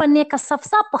bi dina fa nekk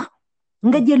saf-sàpp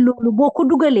nga jël loolu boo ko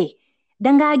dugalee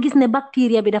dangaa gis ne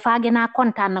bactérie bi dafaa gën a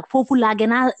kontaan nag foofu laa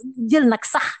gën a jël nag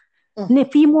sax ne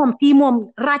fii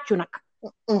moom ràccu nag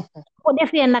ko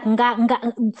defee nag nga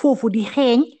foofu di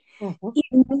xeeñ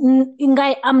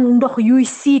ngay am ndox yuy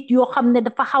siit yoo xam ne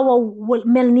dafa xaw a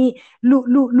mel ni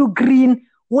lu green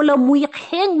wala muy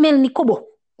xeeñ mel ni kobo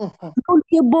loolu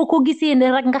yëpp boo ko gisee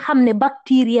ne rek nga xam ne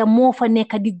bactérie moo fa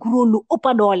nekk di gros lu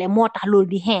ëppa doole moo tax loolu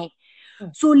di xeeñ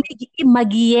soo léegi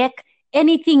mag yi yeeg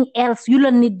anything else yu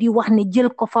la nit di wax ne jël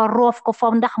ko fa roof ko fa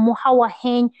ndax mu xaw a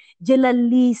xeeñ jëlal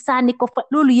lii sànni ko fa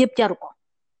loolu yëpp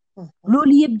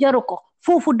jaru ko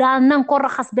foofu daal nanga ko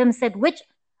raxas bem set wecc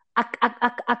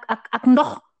ak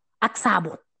ndox ak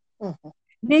saabu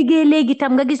léegi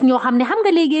tam nga gis ñoo xam ne xam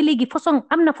nga léegi façon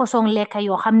am na façon lekka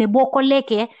yoo xam ne boo ko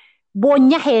lekkee boo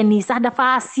ñaxee nii sax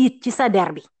dafa siit ci sa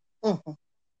der bi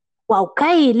waaw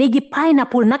kay léegi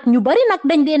pineapple nag ñu bari nag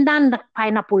dañ dee naan nag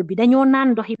pineapple bi dañoo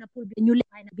naan ndoxi pineapple bi dañu lekk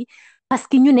pineapple bi parce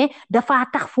que ñu ne dafa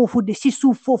tax foofu di si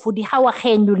suuf foofu di xaw a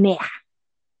xeeñ lu neex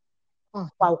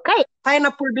waaw kay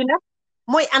pineapple bi nag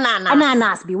mooy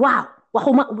ananas bi waaw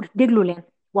waxuma déglu leen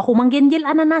waxuma ngeen jël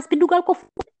ananas bi dugal ko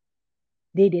foofu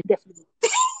déedéet def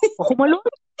waxuma loolu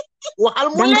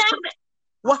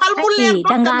waxal mu leer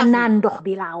danga naan ndox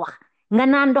bi laa wax nga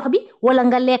naan ndox bi wala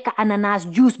nga lekk ananas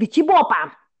juice bi ci boppam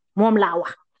moom laa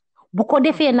wax bu ko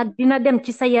defee nag dina dem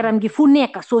ci sa yaram gi fu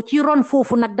nekk soo ci ron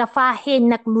foofu nag dafa xeeñ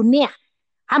nag lu neex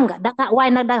xam nga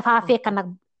waaye nag dafa fekk nag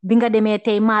bi nga demee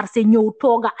tey marché ñëw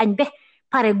tooga añ be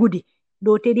pare guddi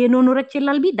doo tëddee noonu rek ci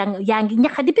lal bi yaa ngi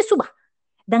ñaxa di bi suba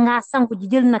dangaa sangu ji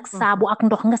jël nag saabu ak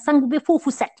ndox nga sangu be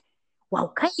foofu set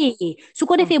waaw kay su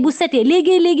ko defee bu setee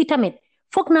léegi tamit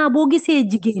foog naa boo gisee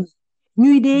jigéen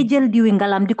ñuy dee jël diwi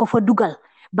ngalam di ko fa dugal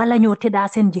bala ñoo tëddaa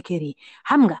seen jëkkër yi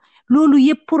xam nga loolu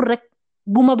yëpp pour rek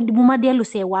bu ma dellu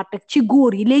see waat rek ci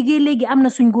góor yi léegi am na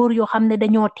suñ góor yoo xam ne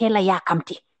dañoo teel a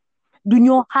yaakamti du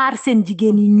ñoo xaar seen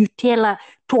jigéen yi ñu teel a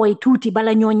tooy tuuti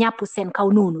bala ñoo ñàpp seen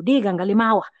kaw noonu dégg nga li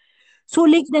ma wax soo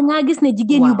léegi dangaa gis ne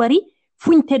jigéen yu bari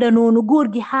fuñ tëdda noonu góor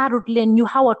gi xaarut leen ñu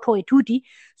xaw a tooy tuuti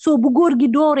soo bu góor gi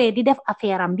dooree di def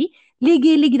affaire am bi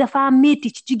léegi dafa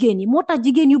métti ci jigéen yi moo tax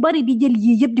jigéen yu bari di jël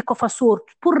yii yëpp di ko fa sóor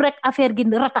pour rek affaire gi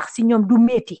ratax si ñoom du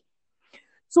métti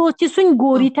soo ci suñ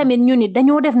góor yi tamit ñu ni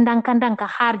dañoo def ndanka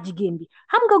xaar jigéen bi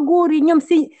xam nga góor yi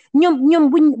ñoom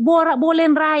buñ boo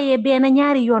leen raayee benn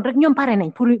ñaari yoon rek ñoom pare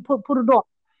nañ pour door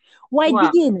waaye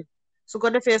jigéen yi su ko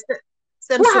defee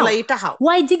seen sula yi taxaw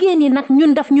waaye jigéen yi nag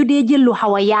ñun daf ñu dee jël lu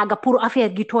xaw a yaaga pour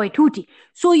affaire gi tooy tuuti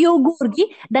soo yow góor gi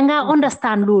dangaa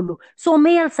understand loolu soo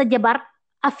mayal sa jabar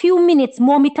a few minutes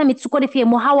moom i tamit su ko defee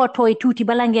mu xaw a tooy tuuti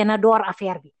bala ngeen a door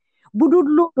affaire bi bu dul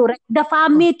loolu rek dafa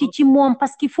métti ci moom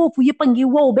parce que foofu yëpp a ngi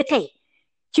wow ba tey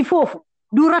ci foofu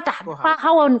du ratax dafa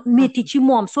xaw a métti ci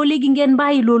moom soo léegi ngeen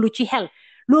bàyyi loolu ci xel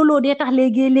looloo dee tax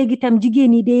léegi tam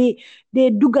jigéen yi dee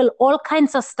dugal all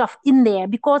kinds of stuff in there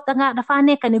because dafa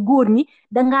nekk ne góor ñi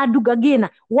dangaa dugga génna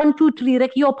 1 2 3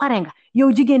 rek yow pare nga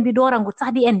yow jigéen bi doorangut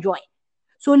sax di enjoy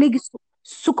soo léegi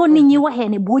su ko nit ñi waxee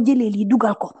ne boo jëlee lii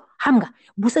dugal ko xam nga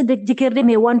bu sa jëkkër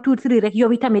demee 1 2 3 rek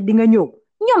yow tamit di nga ñëw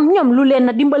ñoom lu leen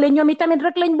na dimbale ñoom tamit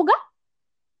rek lañ bugga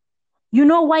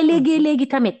waaye léegi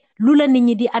tamit lu la nit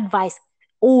ñi di advice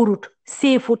óorut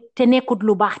seefut te nekkut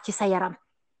lu baax ci sa yaram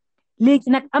léegi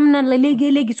nag am na la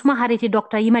léegi suma xariti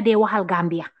docteur yi ma dee waxal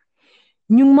Gambia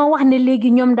ñu ngi ma wax ne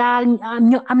léegi ñoom daal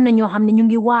am na ñoo xam ne ñu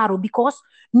ngi waaru because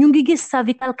ñu ngi gis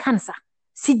cervical cancer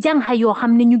si jànxa yoo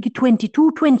xam ne ñu ngi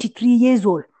 22 23 years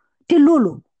old te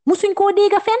loolu musuñ koo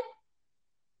dégga fenn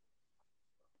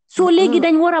soo léegi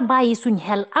dañ war a bàyyi suñ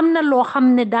xel am na loo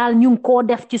xam ne daal ñu ngi koo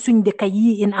def ci suñ dëkk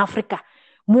yi in Africa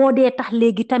moo dee tax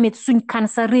léegi tamit suñ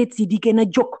cancer rate si di gën a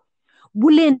jóg bu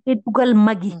leen dee dugal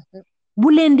mag yi bu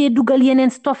leen dee dugal yeneen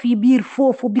stof yi biir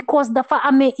foofu because dafa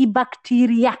amee i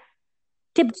bacteria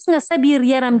te gis nga sa biir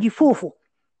yaram gi foofu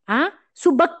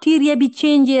su bacteria bi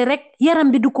changé rek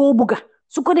yaram bi du ko bugga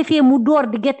su ko defee mu door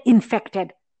di get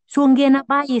infected soo ngeen a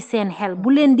bàyyi seen xel bu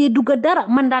leen dee dugga dara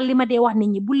man daal li ma dee wax nit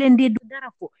ñi bu leen dee dugg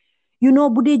dara fo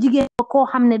bu dee jigéen koo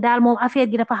xam ne daal moom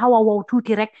affaire gi dafa xaw a wow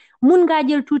tuuti rek mun ngaa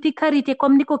jël tuuti karité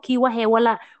comme ni ko kii waxee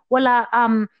wala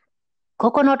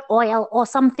coconut oil or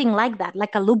something like that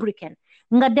like a lubricant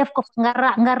nga def ko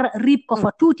nga riib ko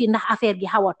fa tuuti ndax affaire gi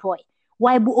xaw a tooy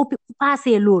waaye bu ëpp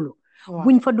passé loolu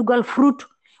buñ fa dugal fruit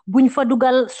buñ fa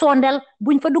dugal sondel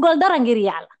buñ fa dugal dara ngir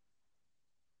yàlla.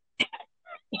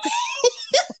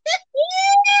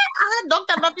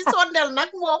 docteur Nafi sondel nag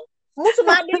moom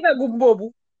musuma déggagum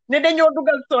boobu ne dañoo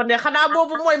dugal sondel xanaa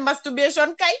boobu mooy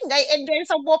masturbation kay ngay enjoy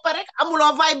sa bopp rek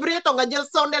amuloo vibrator nga jël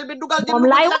sondel bi dugal di lugu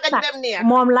la gañ dem neex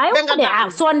moom laay wax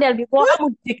de sondel bi boo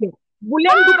amul jëkkër bu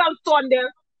leen dugal sondel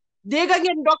dégg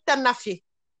ngeen docteur Nafi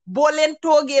boo leen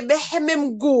toogee ba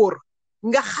xemem góor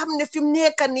nga xam ne fi mu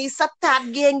nekk nii sa taat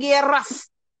gee ngee raf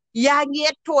yaa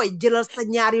ngee tooy jëlal sa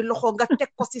ñaari loxo nga teg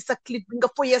ko si sa clit bi nga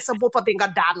foyee sa boppa bi nga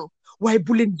daanu waaye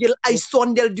bu leen jël ay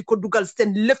sondel di ko dugal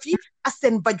seen lëf yi ak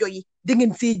seen bajo yi da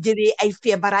ngeen see jëlee ay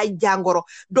feebaraay jàngoro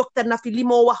docteur Nafi li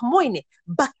moo wax mooy ne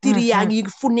bactérie yi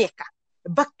fu nekk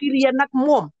bactérie nag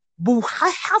moom bu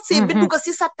xasee ba dugg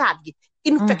si sa taat gi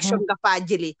infection nga faa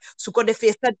jëlee su ko defee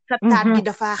sa taat gi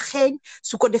dafaa xeeñ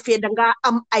su ko defee dangaa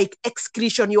am ay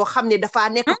excrétion yoo xam ne dafaa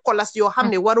nekk kolas yoo xam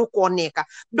ne waru koo nekka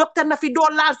docteur Nafi doo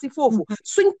laal si foofu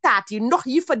suñ taat yi ndox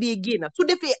yi fa dee génn su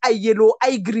defee ay yellow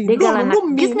ay green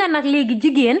loolu gis nga nag léegi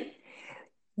jigéen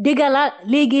dégg la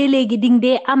léegi ding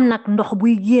dee am nag ndox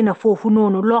buy génn foofu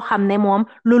noonu loo xam ne moom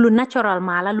loolu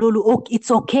naturellement la loolu it's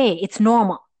okay it's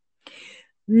normal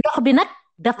ndox bi nag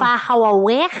dafaa xaw a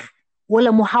weex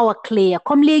wala mu xaw a clear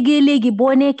comme léegi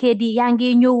boo nekkee di yaa ngi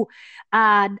ñëw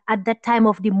at that time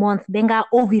of the month ba nga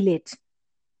ovulate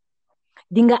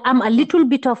di nga am a little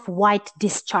bit of white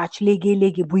discharge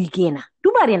léegi buy génn du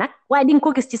bari nag waaye di nga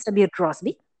ko gis ci sa biir dross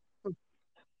bi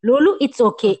loolu it's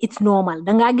okay it's normal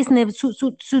dangaa gis ne su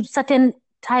certain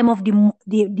time of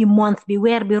the month bi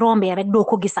weer bi rombee rek doo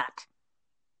ko gisaat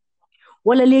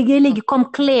wala léegi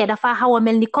comme clear dafa xaw a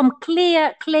mel ni comme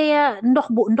clear ndox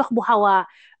bu xaw a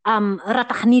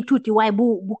ratax nii tuuti waaye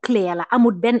bu clear la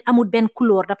amut benn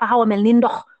couleur dafa xaw a mel ni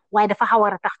ndox waaye dafa xaw a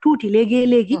ratax tuuti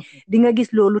léegi di nga gis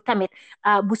loolu tamit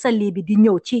bu sa lii bi di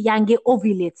ñëw ci yaa ngi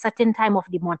ovulate certain time of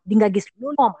the month di nga gis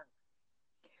loolu normal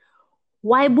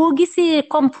waaye boo gisee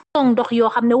comme façon ndox yoo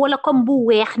xam ne wala comme bu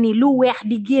weex nii lu weex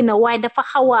di génn waaye dafa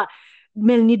xaw a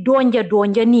mel ni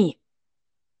donja nii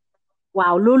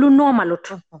waaw loolu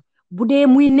normalut bu dee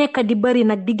muy nekk di bari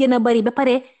nag di gën a bari ba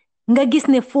pare nga gis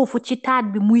ne foofu ci taat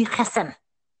bi muy xesen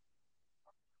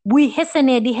buy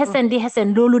xesenee di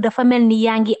xesen loolu dafa mel ni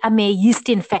yaa ngi amee yeast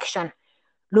infection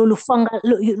loolu fungal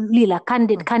lii la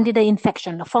candida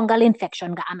infection la fungal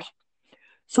infection nga amee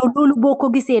so loolu boo ko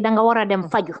gisee da nga war a dem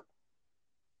faju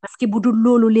parce que bu dul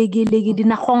loolu léegi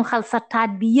dina xonxal sa taat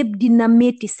bi yëpp dina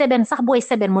metti seben sax booy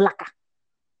seben mu lakka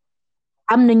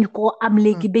am nañu ko am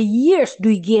léegi ba years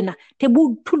duy génn te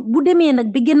bu demee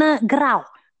nag bi gën a garaaw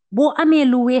boo amee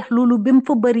lu weex loolu ba mu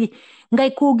fa bari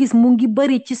ngay koo gis mu ngi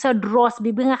bari ci sa dross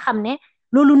bi nga xam ne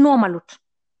loolu normalut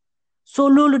so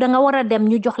loolu da nga war a dem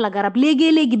ñu jox la garab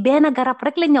léegi benn garab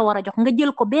rek lañ la war a jox nga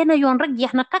jël ko benn yoon rek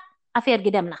jeex na tak affaire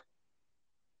gi dem na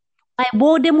waaye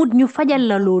boo demut ñu fajal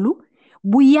la loolu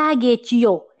bu yaagee ci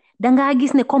yow dangaa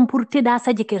gis ne comme pour tëddaa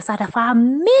sa jëkkër sax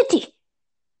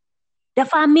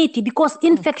dafa metti because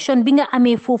infection bi nga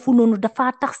amee foofu noonu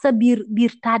dafa tax sa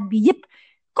biir taat bi yépp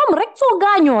comme rek soo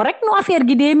gaañoo rek no affaire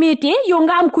gi dee méttee yow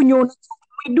nga am ku ñëw na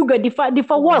muy dugga di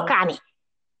fa wolkaani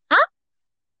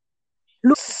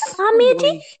lu dafa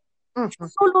métti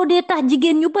looloo dee tax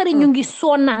jigéen ñu bari ñu ngi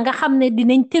sonna nga xam ne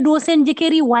dinañ tëddoo seen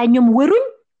jëkkër yi waaye ñoom wëruñ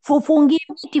foofoo ngee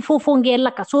métti foofoo ngee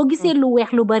lakka soo gisee lu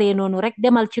weex lu baree noonu rek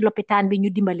demal ci lopitaan bi ñu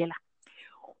dimbali la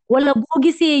wala boo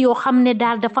gisee yoo xam ne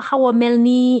daal dafa xaw a mel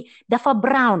ni dafa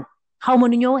brown xaw ma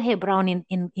nu ñoo waxee brown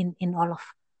in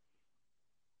olof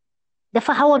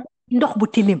dafa xaw a ndox bu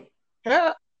tilim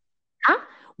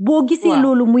boo gisee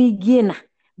loolu muy génn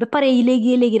ba pare yi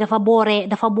léegi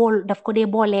daf ko dee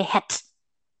boolee xet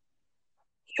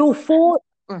yow foo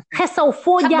xesaw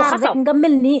foo jaar rek nga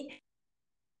mel ni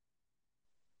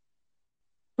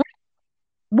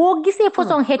boo gisee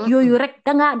façon xeet yooyu rek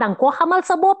danga koo xamal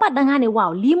sa boppa danga ne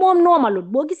waaw lii moom normalut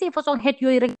boo gisee façon xeet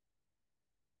yooyu rek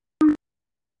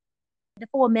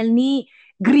dafa mel ni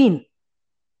green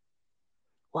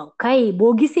waaw kay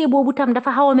boo gisee boobu tam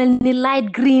dafa xaw a mel ni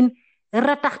light green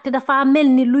ratax te dafa mel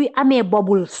ni luy amee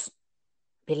bubbles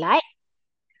bilaay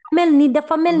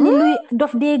dafa mel ni luy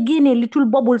dof dee génne little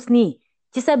bubbles nii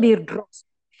ci sa biir dross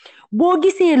boo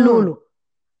gisee loolu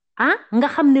nga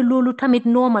xam ne loolu tamit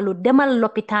normalu demal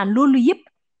lopitaan loolu yépp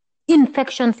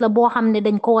infections la boo xam ne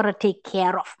dañ ko war a take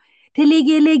care of te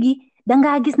léegi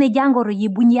dangaa gis ne jàngoro yi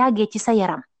buñ yàggee ci sa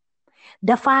yaram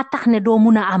dafa tax ne doo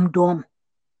mun a am doom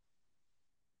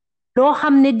loo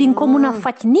xam ne dinga ko mun a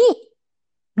faj nii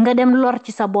nga dem lor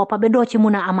ci sa boppa ba doo ci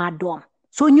mun a amaat doom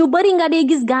so ñu bari nga dee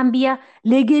gis Gambia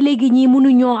léegi ñi munu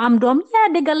ñoo am doom yaa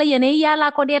dëgg la yene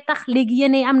yàllaa ko dee tax léegi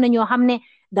yene am na ñoo xam ne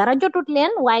dara jotut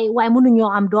leen waaye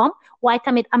mënuñoo am doom waaye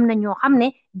tamit am na ñoo xam ne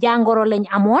jàngoro lañ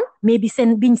amoon mais bi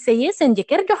seen biñ sëyee seen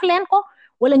jëkkër jox leen ko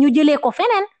wala ñu jëlee ko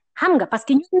feneen xam nga parce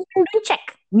que ñun duñ check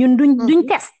ñun duñ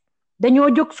test dañoo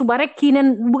jóg suba rek kii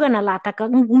neen bugga na laa takka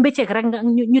mbëccëg rek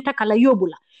ñu takka la yóbbu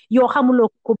la yoo xamuloo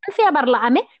ko ban feebar la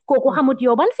amee kooku xamut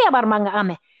yow ban feebar ma nga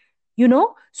amee you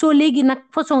know soo léegi nag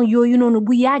façon yooyu noonu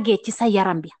bu yàggee ci sa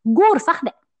yaram bi góor sax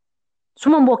de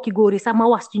suma mbokki góor yi sax ma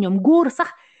wax ci ñoom góor sax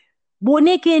boo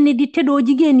nekkee ni di tëddoo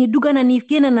jigéen ñi dugga na ni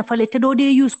génn na fale tëddoo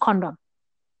dee use condom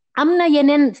am na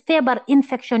yeneen feebar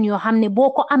infection yoo xam ne boo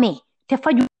ko amee te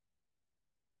faju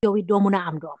yow it doo mun a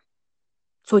am doom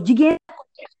soo jigéen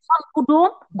ku doom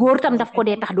góor tam daf ko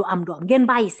dee tax du am doom ngeen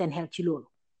bàyyi seen xel ci loolu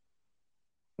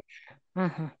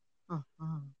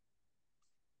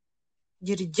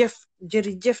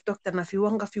jërëjëf docteur Nafi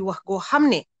wax nga fi wax goo xam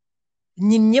ne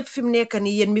ñin ñëpp fi mu nekk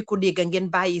ni yéen mi ko dégg ngeen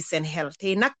bàyyi seen xel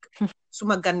tey nag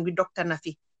suma gan bi docteur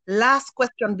Nafi last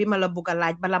question bi ma la bugg a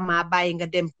laaj bala maa bàyyi nga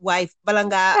dem waaye bala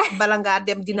ngaa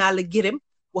dem dinaa la gërëm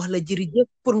wax la jërëjëf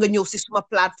pour nga ñëw si suma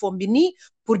plateforme bi nii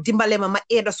pour dimbale ma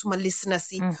eeda suma listeners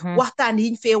si waxtaan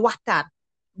yiñ fee waxtaan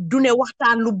du ne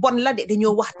waxtaan lu bon la de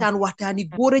dañoo waxtaan yi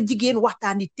góor a jigéen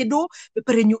waxtaan yi tëddoo ba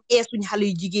pare ñu suñ xale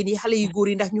yu jigéen yi xale yu góor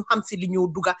yi ndax ñu xam si li ñoo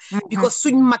duga because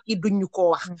suñ mag yi duñu ko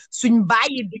wax suñ baay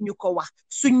yi duñu ko wax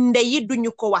suñ ndey yi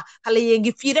duñu ko wax xale yee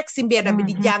ngi fii rek si mbedda bi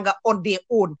di jànga on their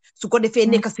own su ko defee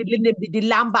nekk si lëndëm bi di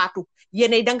làmbaatu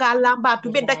yéenay dangaa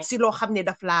làmbaatu ba daj si loo xam ne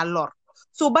daf laa lor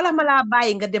so bala ma laa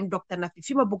bàyyi nga dem docteur Nafi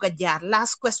fi ma bugg a jaar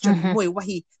last question bi mooy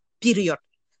waxi période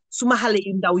suma xale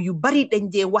yu ndaw yu bari dañ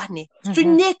dee wax ne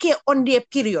suñ nekkee on their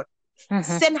period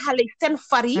seen xale seen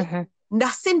far yi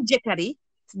ndax seen jëkkër yi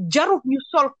jarut ñu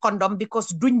sol condom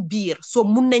because duñ biir so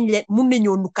mun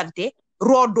nañoo nukkante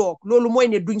roodoog loolu mooy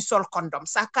ne duñ sol condom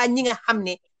saka ñi nga xam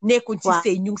ne nekkuñ ci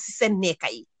sëy ñu ngi si seen nekka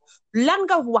yi lan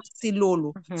nga wax si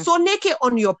loolu soo nekkee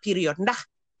on your period ndax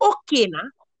ok na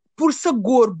pour sa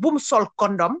góor bum sol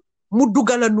condom mu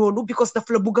dugala noonu because daf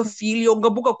la bugg a fiil yow nga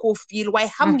bugg a koo fiil waaye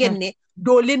xam ngeen ne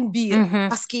doo leen biir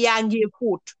parce que yaa ngi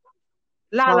fóot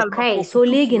laalal ma soo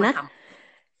léegi nag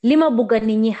li ma bugg a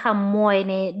nit ñi xam mooy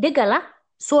ne dëgg la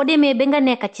soo demee ba nga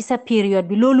nekk ci sa période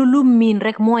bi loolu lu miin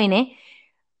rek mooy ne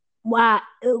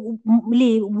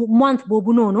lii month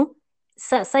boobu noonu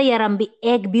sa yaram bi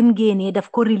egg bi mu génnee daf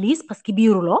ko release parce que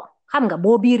biiruloo xam nga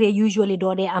boo biiree usually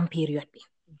doo dee am période bi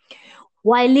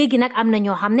waaye léegi nag am na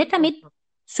ñoo xam ne tamit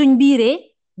suñ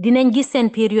biiree dinañ gis seen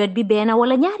période bi benn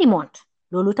wala ñaari mont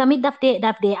loolu tamit daf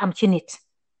dee am ci nit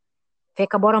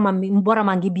fekk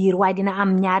boroma ngi biir waaye dina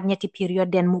am ñaar ñetti période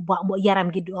den mu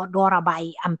yaram gi door a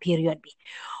bàyyi am période bi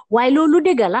waaye loolu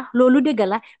dëgg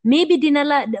la mais bi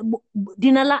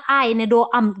dina la aay ne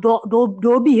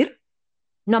doo biir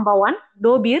number one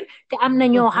doo biir te am na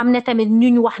ñoo xam ne tamit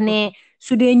ñuñ wax ne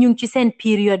su dee ñu ngi ci seen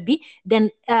période bi then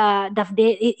daf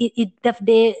dee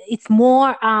it's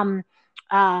more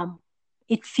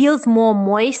it feels more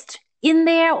moist in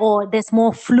there or there's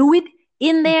more fluid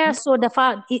in there so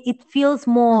it feels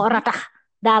more ratax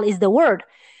daal is the word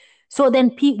so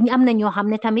then am na ñoo xam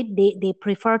ne tamit they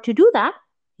prefer to do that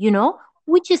you know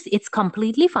which is it's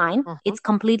completely fine it's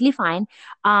completely fine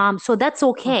so that's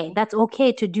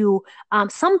okay to do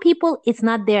some people it's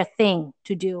not their thing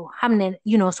to do xam ne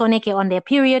you know soo nekkee on their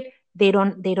period they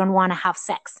don't want to have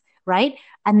sex right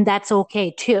and that's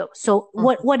okay too so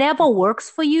whatever works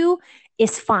for you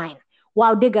is fine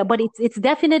wow digga but it's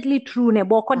definitely true ne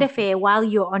boo ko defee while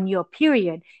you're on your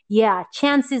period yeah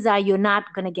chances are you're not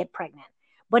gonna get pregnant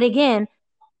but again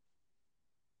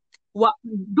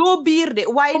doo biir de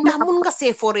waaye ndax mun nga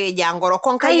seeforee jàngoro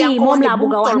kon kay yaa ko moom laa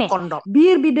bugg a wax ne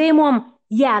biir bi de moom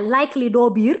yeah likely doo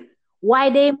biir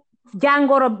waaye de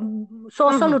jàngoro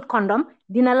soo solut condom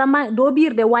dina la ma doo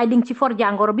biir de waaye dinga ci for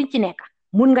jàngoro bi ci nekk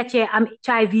mun nga cee am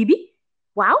HIV bi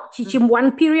waaw ci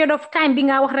one period of time bi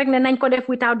nga wax rek ne nañ ko def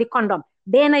without the condom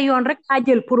benn yoon rek laa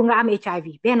jël pour nga am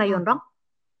HIV benn yoon donc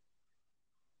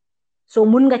so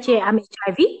mun nga cee am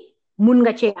HIV mun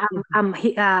nga cee am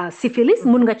syphilis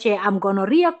mun nga cee am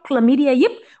gonorrhea chlamydia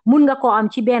yëpp mun nga koo am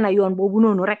ci benn yoon boobu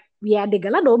noonu rek yaa dëgg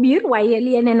la doo biir waaye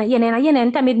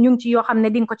yeneen tamit ñu ngi ci yoo xam ne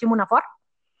dinga ko ci mun a for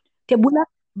te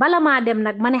bala maa dem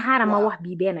nag ma ne xaaral ma wax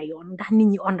bii benn yoon ndax nit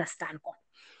ñi understand ko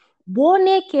boo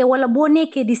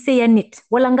nekkee di sëya nit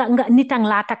wala nga nitang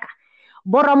laa taka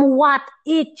borom waat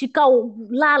eeg ci kaw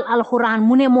laal alxuraan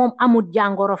mu ne moom amut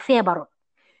jàngoro feebarot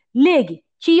léegi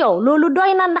ci yow loolu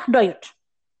doy na ndax doyut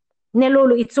ne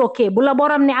loolu it's okay bu la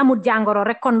borom ne amut jàngoro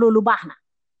rek kon loolu baax na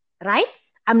right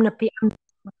am na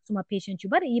suma patient yu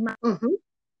bari yi ma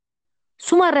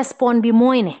suma respond bi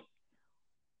mooy ne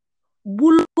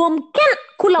bul gom kenn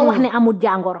ku la wax ne amul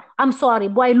jàngoro am sorry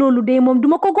boy loolu de moom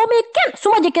duma ko gomee kenn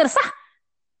suma jëkkër sax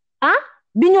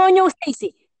bi ñoo ñëw sëy si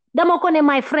dama ko ne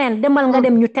my friend demal nga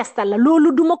dem ñu testal la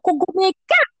loolu duma ko gomee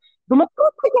kenn duma ko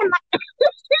gomee nag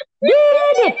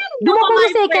déedéet duma ko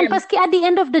gisee kenn parce que at the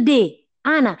end of the day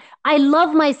Anna I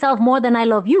love myself more than I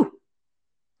love you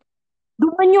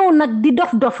duma ñëw nag di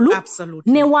doflu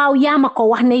ne waaw yaa ma ko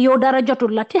wax ne yow dara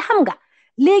jotul la te xam nga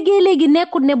léegi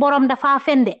nekkut ne borom dafa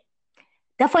fende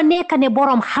dafa nekk ne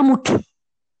borom xamut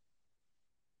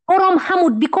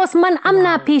because man am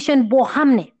naa patient boo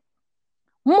xam ne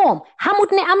moom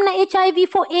xamut ne am na HIV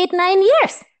for 8-9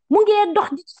 years mu ngi dox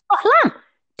di soxlaam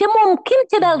te moom kim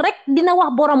tëddal rek dina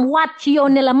wax borom waat ci yow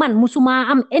ne la man musuma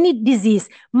am any disease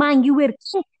maa ngi wér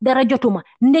dara jotuma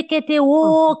ndekete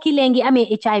woo ki lee ngi amee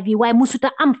HIV waaye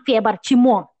musuta am feebar ci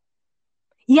moom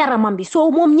yaramam bi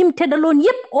soo moom ñim tëddaloon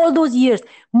yépp all those years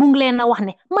mu ngi leen a wax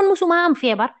ne man musuma am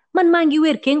feebar man maa ngi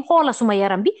wér keng xoola suma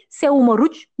yaram bi sewuma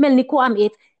ruj mel ni ku am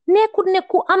AIDS nekkut ne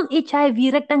ku am HIV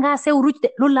rek dangaa sew ruj de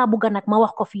loolu laa bëgg nag ma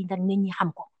wax ko fii nag nit ñi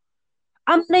xam ko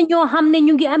am na ñoo xam ne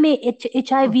ñu ngi amee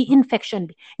HIV infection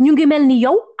bi ñu ngi mel ni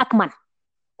yow ak man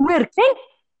wér keng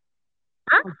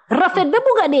rafet ba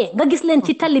bugga dee nga gis leen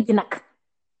ci tali bi nag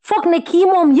foog ne kii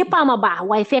moom yëppaama baax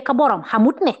waaye fekk borom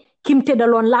xamut ne kim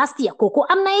tëddaloon last year kooku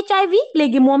am na HIV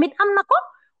léegi moom it am na ko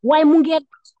waaye mu ngi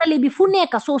tali bi fu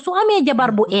nekk su amee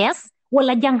jabar bu ees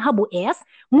wala jànxa bu ees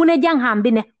mu ne jànxaam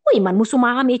bi ne uy man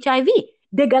musuma am HIV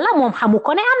dëgg la moom xamu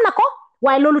ko ne am na ko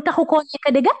waaye loolu taxu koo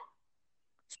nekk dëgg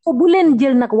so bu leen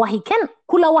jël nag waxi kenn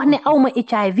ku la wax ne awma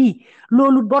HIV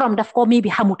loolu borom daf ko maybe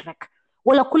xamut rek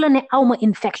wala ku la ne awma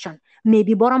infection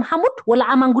maybe borom xamut wala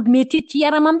amangut métit ci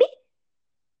yaramam bi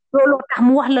loolu tax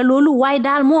mu wax la loolu waaye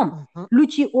daal moom lu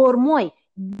ci óor mooy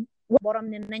borom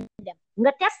ne nañ dem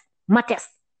nga test ma test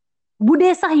bu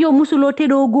dee sax yow musuloo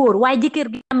tedoo góor waaye jëkkër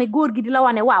gi amee góor gi di la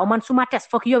wane waaw man suma test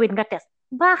foog yow it nga test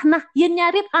baax na yéen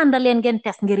ñaar yëpp àndaleen ngeen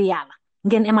test ngir yàlla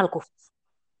ngeen emal ko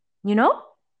you know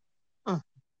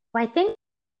I think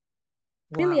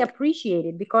really appreciate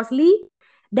it because lii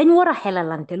dañ war a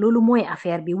xelalante loolu mooy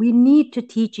affaire bi we need to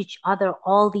teach each other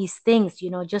all these things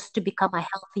just to become a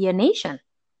healthier nation.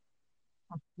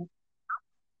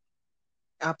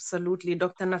 Absolutely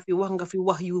Dr. Nafi wax nga fi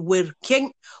wax yu wër keng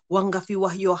wax nga fi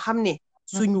wax yoo xam ne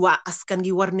suñ waa askan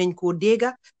gi war nañ koo dégga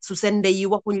su seen ndey yi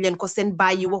waxuñ leen ko seen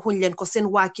baay yi waxuñ leen ko seen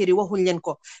waa kër yi waxuñ leen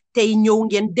ko tey ñëw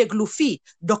ngeen déglu fii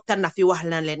Dr. Nafi wax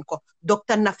na leen ko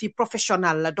Dr. Nafi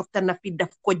professionnel la Dr. Nafi daf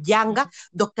ko jànga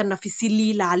Dr. Nafi si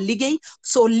lii laa liggéey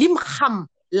soo lim xam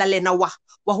la leen a wax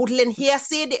waxut leen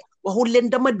heesee de waxut leen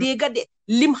dama dégga de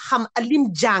lim xam a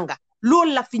lim jànga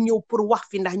loolu la fi ñëw pour wax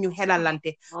fi ndax ñu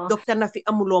xelalante Dr. Nafi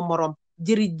amuloo morom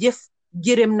jërëjëf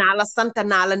gërëm naa la sant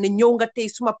naa la ne ñëw nga tey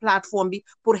suma plateforme bi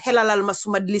pour xelalal ma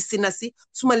suma lisina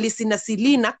si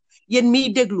lii nag yéen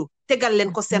miy déglu tegal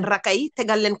leen ko seen raka yi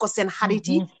tegal leen ko seen xarit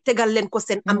yi tegal leen ko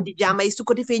seen am di jaama yi su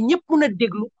ko defee ñëpp mun a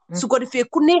déglu su ko defee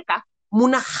ku nekka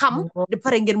mun a xam de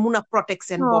pare ngeen mun a protect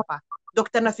seen boppa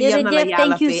Dr. Nafi yal na la yàlla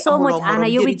thank you so much Anna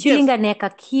yow it ci li nga nekk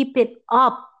keep it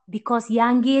up because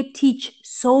yaa ngi teach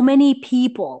so many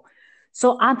people.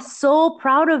 So I'm so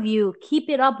proud of you. Keep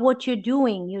it up what you're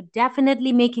doing. You're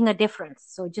definitely making a difference.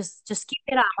 So just keep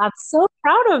it up. I'm so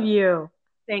proud of you.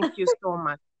 Thank you so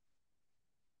much.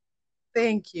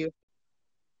 Thank you.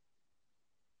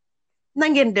 na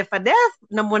ngeen defa def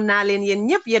na mon naa leen yéen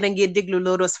ñëpp yéen a ngi déglu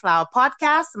Lotus Flower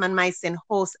podcast man maay seen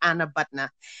host Anna Batna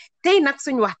tey nag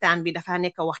suñ waxtaan bi dafa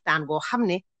nekk waxtaan goo xam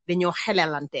ne dañoo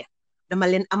xelalante dama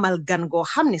leen amal gan goo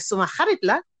xam ne suma xarit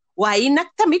la waaye nag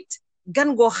tamit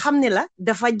gan goo xam ne la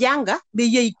dafa jànga ba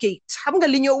yëy kayit xam nga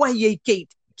li ñoo wax yëy kayit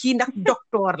kii nag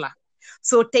docteur la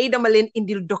so tey dama leen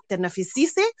indil Dr. Nafi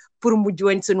Ceesay pour mu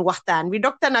join suñ waxtaan bi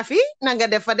Dr. Nafi na nga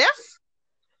defa def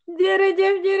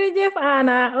jërëjëf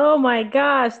Anna oh my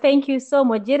gosh thank you so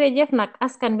much jërëjëf nag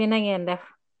askan bi na ngeen def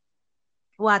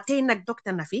waa tey nag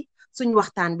Dr. Nafi suñ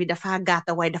waxtaan bi dafa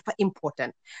gaata waaye dafa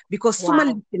important because suma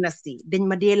listeners si dañ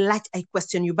ma dee laaj ay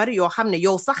question yu bari yoo xam ne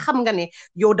yow sax xam nga ne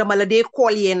yow dama la dee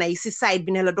call yeenay si side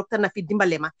bi ne la Dr. Nafi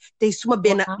dimbale ma tey suma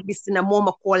benn listener moo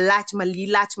ma call laaj ma lii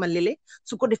laaj ma lele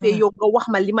su ko defee yow nga wax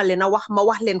ma li ma leen a wax ma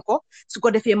wax leen ko su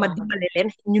ko defee ma dimbale leen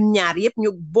ñun ñaar yëpp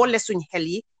ñu boole suñ xel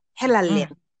yi xelal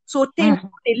leen so tey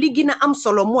li gën a am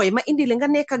solo mooy ma indi le nga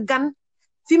nekk gan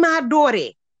fi ma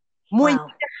dooree mooy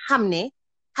nga xam ne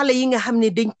xale yi nga xam ne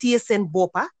dañ téye seen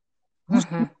boppa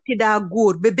musu ti daa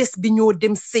góor ba bés bi ñoo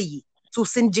dem sëyi su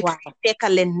seen jëkkër fekka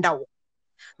leen ndaw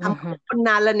xam nga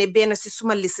naa la ne benn si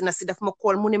suma listener si daf ma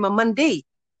kool mu ne ma man dey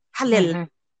xaleel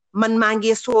man maa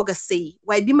ngi soog a sëyi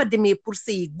waaye bi ma demee pour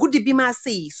sëyi guddi bi ma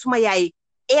sëyi suma yaay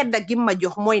edda gi ma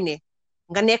jox mooy ne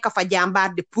nga nekk fa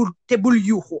jàmbaar de pour te bul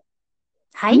yuuxu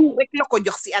hay lii rek la ko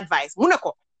jox si advice mu ne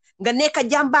ko nga nekk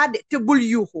jàmbaar de te bul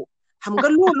yuuxu xam nga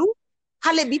loolu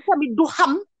xale bi tamit du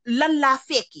xam lan laa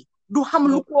fekki du xam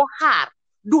lu koo xaar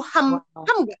du xam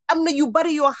xam nga am na yu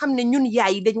bari yoo xam ne ñun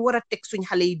yaay yi dañ war a teg suñ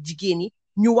xale yi jigéen yi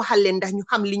ñu waxal leen ndax ñu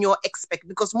xam li ñoo expect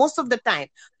because most of the time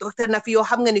docteur na fi yoo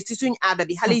xam nga ne si suñ aada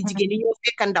bi xale yi jigéen yi ñoo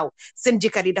fekka ndaw seen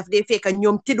jëkkër yi daf dee fekka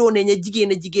ñoom tëddoo nañ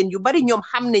jigéen yu bari ñoom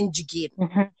xam nañ jigéen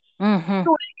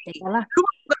lu ma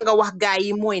bëgg nga wax gaa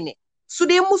yi mooy ne su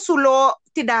dee musuloo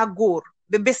tiddaa góor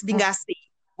ba bés bi ngaa sëy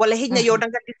wala xëj na yow da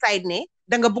nga decide ne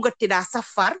da nga bugg a tiddaa sa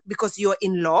far because you're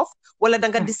in love wala da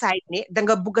nga decide ne da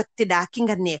nga bugg a tiddaa ki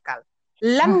nga nekkal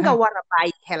lan nga war a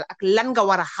bàyyi xel ak lan nga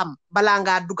war a xam balaa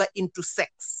ngaa dugga into sex.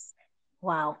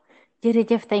 waaw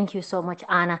jërëjëf thank you so much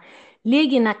Anna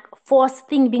léegi nag first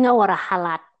thing bi nga war a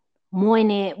xalaat mooy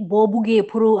ne boo buggee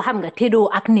pour xam nga tëddoo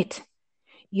ak nit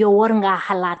yow war ngaa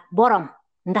xalaat borom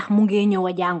ndax mu ngi ñëw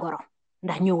a jàngoro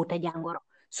ndax ñëwut a jàngoro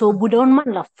so bu doon man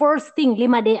la first thing li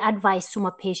ma dee advice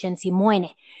suma patients yi mooy ne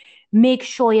make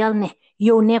sure yal ne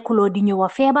yow nekkuloo di ñëw a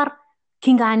feebar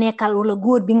ki nga nekkal wala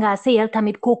góor bi nga sëyal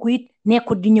tamit kooku it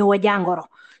nekkul di ñëw a jàngoro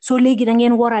so léegi da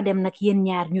ngeen war a dem nag yéen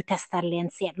ñaar ñu testar leen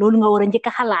seet loolu nga war a njëkk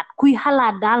a xalaat kuy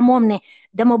xalaat daal moom ne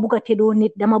dama bugg a tëddoo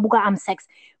nit dama bugg a am sex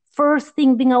first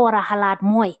thing bi nga war a xalaat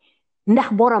mooy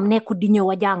ndax borom nekkul di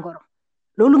ñëw a jàngoro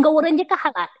loolu nga war a njëkk a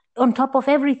xalaat on top of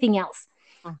everything else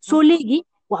so léegi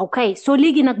waaw kay so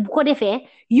léegi nag bu ko defee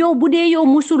yow bu dee yow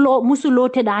musuloo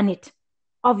tëddaa nit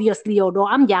obviously yow doo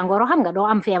am jàngoro xam nga doo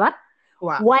am feebar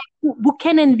waaye bu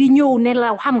keneen di ñëw ne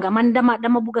la xam nga man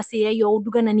dama bugg a sëy yow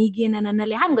dugg na nii génn na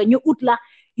le xam nga ñu ut la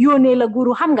yónnee la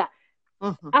guru xam nga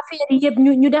affaire yi yëpp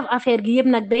ñu def affaire gi yëpp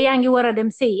nag da yaa ngi war a dem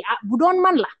sëy bu doon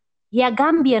man la yaa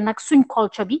Gambia nag suñ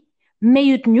culture bi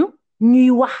mayut ñuy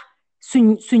wax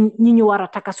suñ ñi ñu war a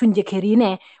taka suñ jëkkër yi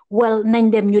ne well nañ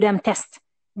dem ñu dem test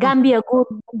Gambia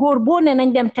góor boo ne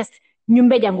nañ dem test ñu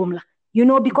mbéjangum la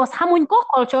because xamuñ ko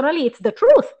culturally it's the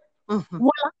truth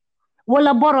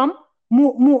wala borom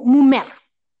mu mer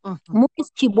mu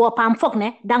gis ci boppam foog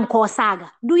ne danga koo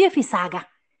saaga du yëfi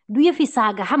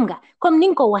saaga xam nga comme ni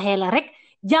nga ko waxee la rek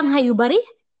jànxa yu bari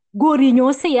góor yi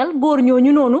ñoo sëyal góor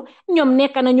ñooñu noonu ñoom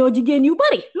nekk na ñoo jigéen yu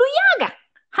bari lu yaaga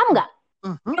xam nga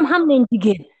ñoom xam nañ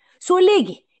jigéen soo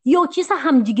léegi yow ci sa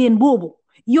xam jigéen boobu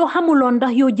yow xamuloon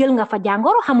ndax yow jël nga fa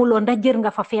jàngoro xamuloon ndax jël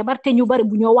nga fa feebar te ñu bari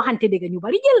bu ñoo waxante dëgg ñu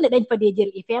bari jël ne dañ fa dee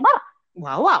jël i feebar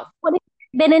waaw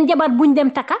beneen jabar buñ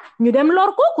dem taka ñu dem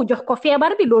lor kooku jox ko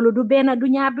feebar bi loolu du benn du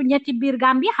ñaar du ñetti biir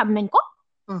Gambia xam nañ ko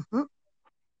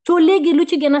soo léegi lu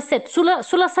ci gën a set su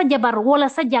la sa jabar wala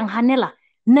sa jànxa ne la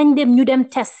nañ dem ñu dem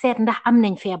test seet ndax am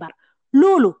nañ feebar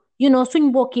loolu suñ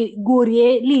mbokki góor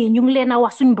yee lii ñu ngi leen a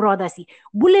wax suñ brothers yi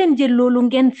bu leen jël loolu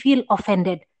ngeen feel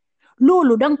offended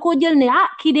loolu danga koo jël ne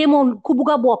kii de moom ku bugg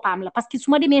a boppam la parce que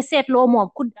su ma demee seetloo moom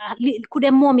ku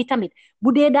dem moom i tamit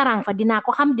bu dee darang fa dinaa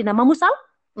ko xam dina ma musal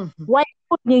waaye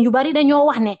ne yu bari dañoo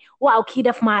wax ne waaw kii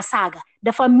daf maa saaga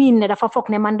dafa miin ne dafa foog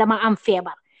ne man dama am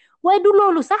feebar waaye du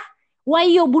loolu sax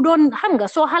waaye yow bu doon xam nga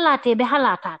soo xalaatee ba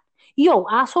xalaataat yow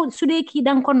su dee kii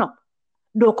danga ko nopp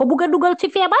doo ko bugg a dugal ci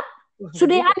feebar su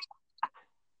dee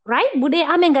bu dee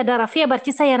amee nga dara feebar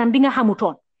ci sa yaram bi nga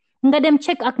xamutoon nga dem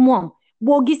check ak moom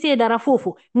boo gisee dara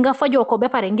foofu nga fajoo ko ba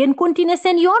pare ngeen continuer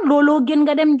seen yoon looloo gën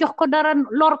nga dem jox ko dara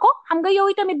lor ko xam nga yow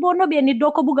tamit boo nobee nit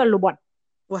doo ko buggal lu bon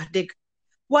wax dëgg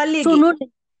waa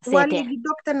léegi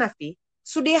docteur Nafi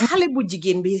su dee xale bu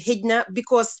jigéen bi xëj na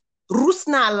because rus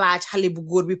naa laaj xale bu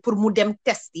góor bi pour mu dem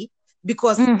testi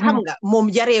because xam nga moom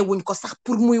yareewuñ ko sax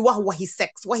pour muy wax waxi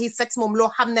sexe moom loo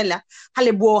xam ne la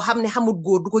xale boo xam ne xamul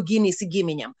góor du ko génnee si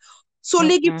gémmiñam soo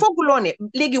léegi fooguloo ne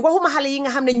léegi waxuma xale yi nga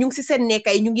xam ne ñu ngi si seen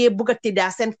nekkay ñu ngi bugg a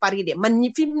tëddaa seen far yi de man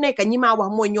ñi fi mu nekk ñi maa wax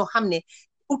mooy ñoo xam ne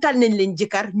utal nañ leen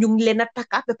jëkkër ñu ngi leen a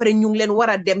takka ba pare ñu ngi leen war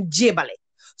a dem jébale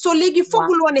soo léegi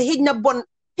fooguloo ne xëj na bon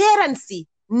parents yi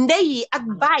ndey yi ak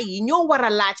baay yi ñoo war a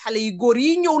laaj xale yu góor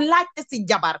yi ñëw laajte si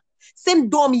jabar seen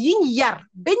doom yiñ yar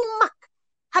bañ mag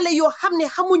xale yoo xam ne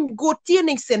xamuñ góor téye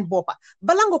nañ seen boppa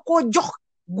bala nga koo jox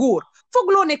góor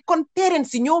foogloo ne kon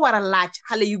parents yi ñoo war a laaj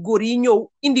xale yu góor yi ñëw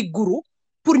indi guru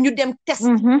pour ñu dem test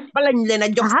bala ñu leen a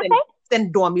jox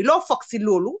seen doom yi loo foog si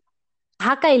loolu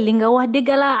kay li nga wax dëgg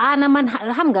la ana man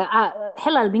xam nga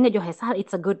xelal bi nga joxe sax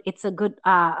it's a good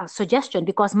suggestion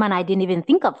because man I didn't even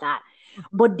think of that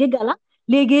but dëgg la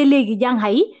léegi jànxa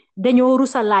yi dañoo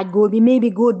rusa laaj góor bi maybe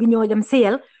góor bi ñoo dem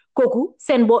sëyal kooku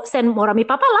seen morami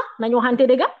papa la nañu waxante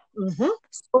dëgg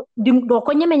doo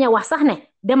ko ñemeña wax sax ne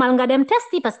demal nga dem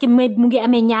testi parce que mu ngi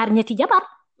amee ñaar ñetti jabar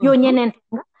yoo ñeneen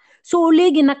nga soo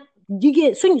léegi nag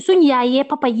jigéen suñ yaayee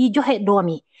papa yi joxe doom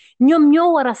yi ñoom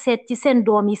ñoo war a seet ci seen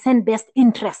doom yi seen best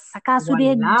interest saka su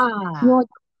dee ñoo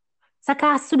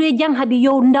saka su dee jànxa bi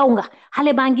yow ndaw nga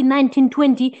xale baa ngi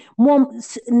 1920 moom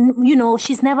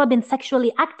she's never been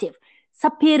sexually active sa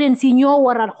parents yi ñoo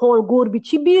waral xool góor bi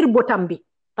ci biir botam bi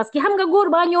parce que xam nga góor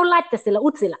baa ñëw laajte si la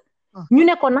ut si la ñu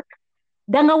ne ko nag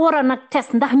danga war a nag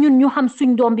test ndax ñun ñu xam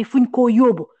suñ doom bi fuñ koo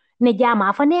yóbbu ne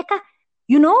jaamaa fa nekka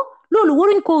loolu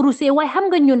waruñ koo rusee waaye xam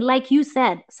nga ñun like you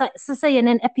said sa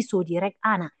yeneen épisode yi rek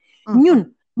ana ñun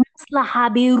maslaha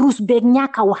bi rus beeg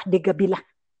ñàkk a wax dëgg bi la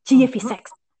ci yëfi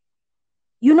sexe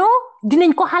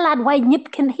dinañ ko xalaat waaye ñëpp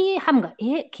kenn xam nga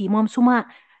kii moom suma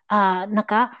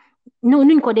naka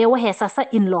nuñ ko dee waxee sa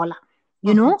in-law la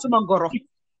suma goro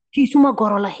kii suma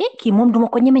goro la kii moom duma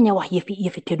ko ñemeñe wax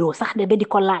yëfi tëddoo sax de ba di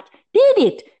ko laaj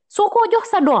déedéet soo ko jox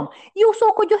sa doom yow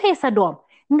soo ko joxee sa doom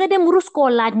nga dem rus koo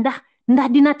laaj ndax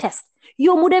dina test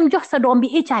yow mu dem jox sa doom bi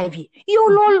HIV yow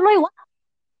loolu looy wax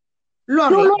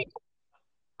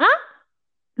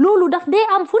loolu daf dee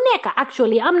am fu nekk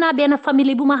actually am naa benn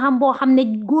famille bu ma xam boo xam ne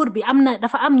góor bi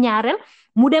dafa am ñaareel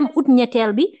mu dem ut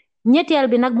ñetteel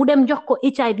bi nag mu dem jox ko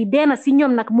HIV benn si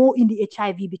ñoom nag moo indi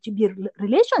HIV bi ci biir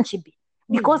relationship bi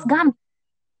because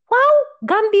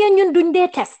Gambia ñun duñ dee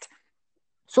test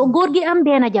so góor gi am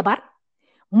benn jabar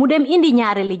mu dem indi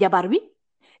ñaareeli jabar bi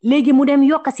léegi mu dem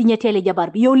yokka si ñetteeli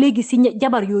jabar bi yow léegi si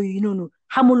jabar yooyu noonu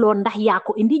xamuloon ndax yaa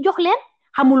ko indi jox leen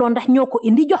xamuloon ndax ñoo ko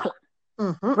indi jox la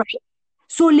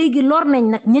so léegi lor nañ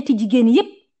nag ñetti jigéen yépp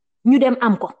ñu dem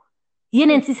am ko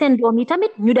yeneen si seen doom yi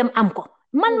tamit ñu dem am ko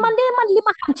man li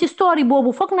ma xam ci story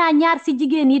boobu foog naa ñaar si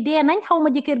jigéen yi dee nañ xaw ma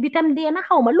jëkkër bi tam dee na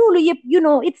xaw ma loolu yépp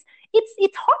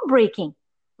it's heartbreaking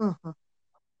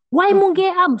waaye mu ngi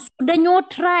am dañoo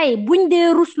try buñ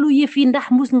dee ruslu yëfi ndax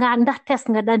test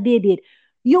nga da déedéet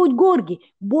yow góor gi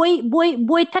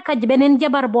booy takka beneen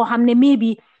jabar boo xam ne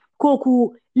maybe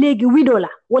kooku léegi widow la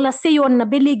wala sëyoon na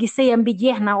ba léegi sëyam bi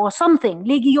jeex na or something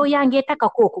léegi yow yaa ngi takka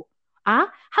kooku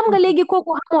xam nga léegi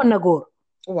kooku xamoon na góor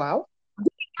waaw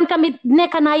tamit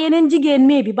nekk naa yeneen jigéen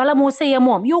maybe bala moo sëya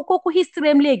moom yow kooku history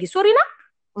am léegi sori na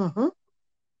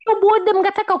yow boo dem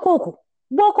nga takka kooku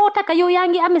boo ko takka yow yaa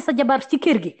ngi amee sa jabar ci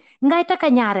kër gi ngay takka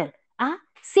ñaareel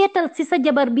seetal si sa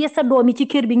jabar bi sa doomi ci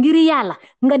kër bi ngir yàlla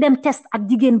nga dem test ak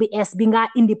jigéen bi es bi nga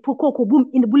indi pour kooku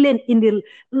bu leen indil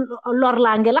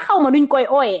lorlaange la xaw ma nuñ koy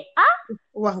ooyee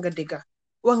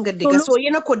wax nga dëgga soo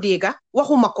yéena ko dégga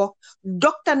waxuma ko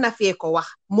docteur Nafee ko wax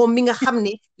moom mi nga xam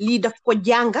ne lii daf ko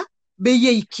jànga ba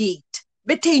yëy kayit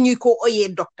ba tey ñuy ko ooyee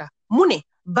docteur mu ne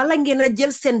bala ngeen a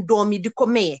jël seen doom yi di ko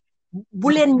maye bu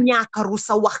leen ñaakaru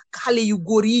sa wax xale yu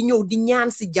góor yi ñëw di ñaan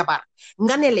si jabar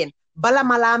nga ne leen bala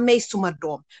ma laa may suma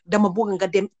doom dama bëgg nga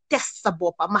dem test sa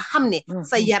boppa ma xam ne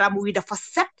sa yaram wi dafa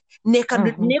set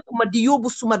nekkuma di yóbbu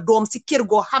suma doom si kër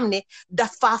goo xam ne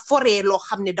dafa foree loo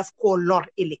xam ne daf koo lor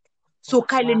ëllëg soo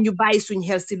kaay leen ñu bàyyi suñ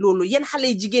xel si loolu yéen xale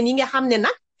jigéen yi nga xam ne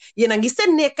nag yéen a ngi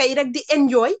seen nekkay rek di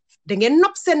enjoy da ngeen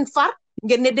nopp seen far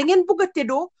ngeen ne da ngeen bëgg a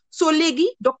tëddoo soo léegi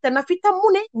docteur na fi tam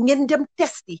mu ne ngeen dem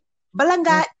testi bala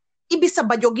ngaa ibi sa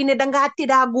bajo gi ne dangaa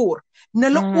tëddaa góor na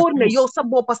la óor ne yow sa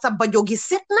boppa sa bajo gi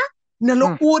set na la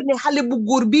óor ne xale bu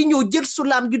góor bi ñëw jël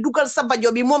sulaam gi dugal sa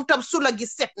bajo bi moom tam sula gi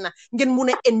set na ngeen mun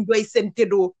a enjoy seen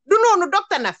tëddoo du noonu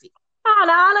docteur na fi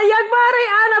ana yag baare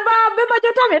ana ba bajo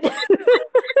tamit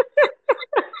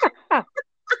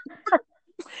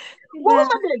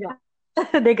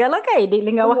dëgg la kay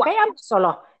li nga wax kay am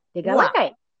solo dëgg la kay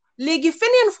léegi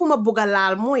feneen fu ma bugg a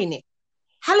laal mooy ne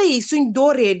xale yi suñ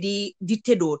dooree di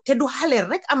tëddoo xale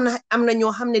rek am na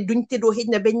ñoo xam ne duñ tëddoo xëj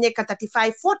na bañ nekk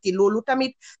 35 40 loolu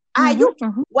tamit aaju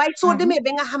waaye soo demee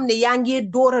ba nga xam ne yaa ngi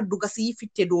door a dugg si yi fi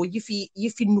tëddoo yi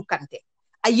fi nukkante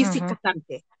ay yi fi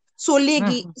katante soo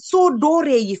léegi soo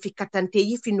dooree yi fi katante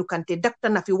yi fi nukkante dakta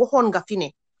na fi waxoon nga fi ne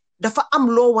dafa am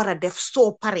loo war a def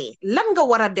soo paree lan nga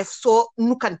war a def soo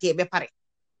nukkantee ba pare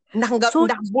ndax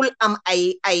bul am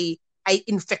ay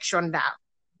infection daal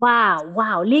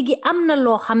waaw léegi am na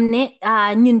loo xam ne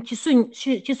ñun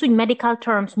ci suñ medical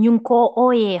terms ñu ngi ko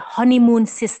ooyee honeymoon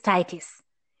cystitis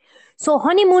so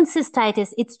honeymoon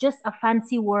cystitis it's just a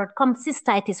fancy word comme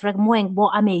cystitis rek mooy boo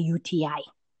amee UTI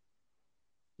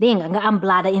dégg nga am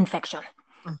bladder infection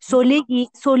so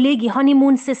léegi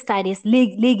honeymoon cystitis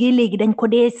léegi dañ ko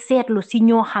dee seetlu si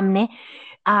ñoo xam ne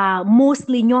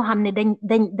mostly ñoo xam ne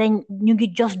dañ ñu ngi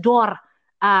just door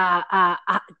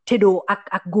tëddoo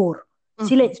ak góor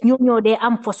si la ñoo dee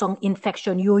am façon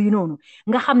infection yooyu noonu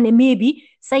nga xam ne maybe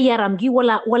sa yaram gi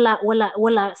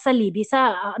wala sa lii bi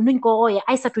sa nuñ ko ooyee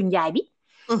Aysatu Njaay bi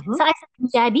sa Aysatu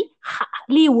Njaay bi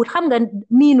lii wut xam nga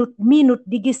minute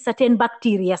di gis certain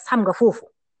bacteria xam nga foofu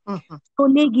so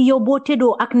léegi yow boo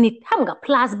tëddoo ak nit xam nga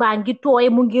place baa ngi tooy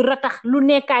mu ngi ratax lu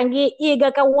nekkaa ngi éeg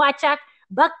ak a wàccaak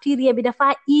bacteria bi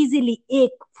dafa easily éeg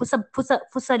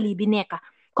fu sa lii bi nekka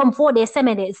comme foo dee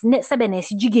sebene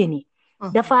si jigéen yi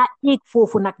dafa éeg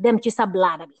foofu nag dem ci sa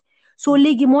blaada bi soo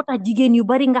léegi moo tax jigéen yu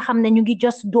bari nga xam ne ñu ngi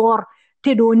just door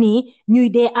te doo nii ñuy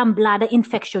dee am bladder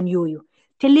infection yooyu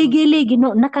te léegi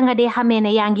no naka nga dee xamee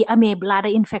ne yaa ngi amee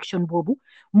bladder infection boobu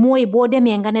mooy boo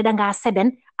demee nga ne dangaa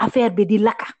seben affaire bi di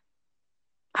lakka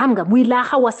xam nga muy laa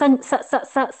xaw a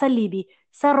sa lii bi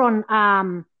sa ron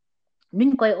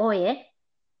nuñ koy ooyee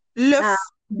lëf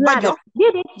bajo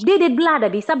déedéet bladder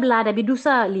bi sa bladder bi du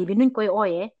sa lii bi nuñ koy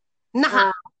ooyee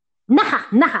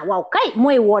naxa waaw kay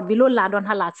mooy woot bi loolu laa doon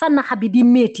xalaat sa naxa bi di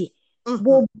métti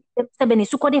boo sebeni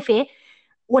su ko defee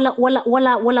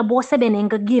wala boo sebenee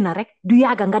nga génn rek du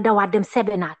yàgga nga dawaat dem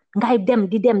sebenaat ngay dem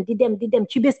di dem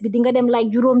ci bés bi di nga dem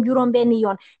like juróom benn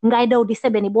yoon ngay daw di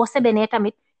sebeni boo sebenee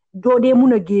tamit doo dee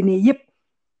mun a génnee yépp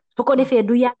su ko defee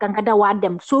du yàgga nga dawaat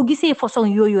dem soo gisee façon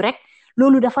yooyu rek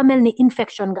loolu dafa mel ni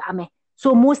infection nga amee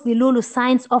so mostly loolu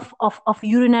signs of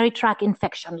urinary tract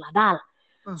infection la daal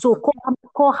so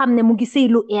koo xam ne mu ngi sëy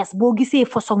lu ees boo gisee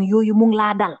façon yooyu mu ngi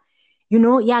laa dal you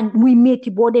know yaa muy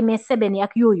métti boo demee sebeni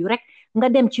ak yooyu rek nga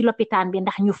dem ci lopitaan bi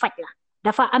ndax ñu faj la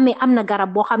dafa am na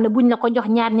garab boo xam ne buñ la ko jox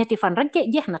ñetti fan rek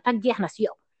jeex na si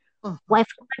yow waaye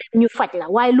fu nga dem ñu faj la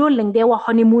waaye loolu lañ dee wax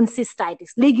honeymoon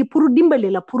cystitis léegi pour dimbali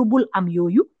la pour bul am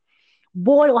yooyu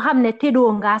boo xam ne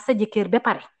tëddoo ngaa sa jëkkër ba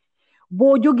pare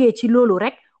boo jógee ci loolu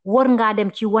rek war ngaa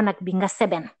dem ci wanag bi nga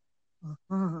seben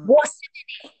boo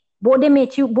sebenee boo demee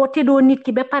ci boo tëddoo nit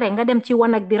ki ba pare nga dem ci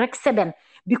wanag bi rek seben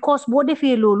because boo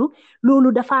defee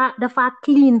loolu dafa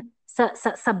clean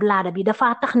sa blaada bi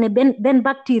dafa tax ne benn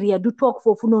bacteria du toog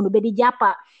foofu noonu ba di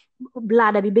jàppa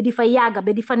blaada bi ba di fa yàgga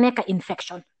ba di fa nekk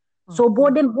infection so boo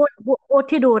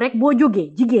tëddoo rek boo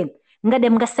jógee jigéen nga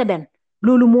dem nga seben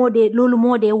loolu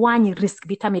moo dee wàññi risque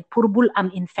bi tamit pour bul am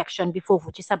infection bi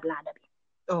foofu ci sa blaada bi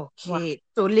ok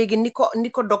so léegi ni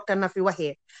ko docteur na fi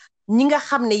waxee ñi nga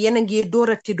xam ne yéen a ngi door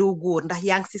a tëddoo góor ndax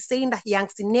yaa ngi si sëy ndax yaa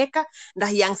ngi si nekka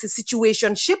ndax yaa ngi si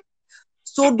situationship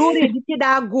soo dooree di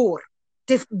tëddaa góor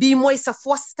te bii mooy sa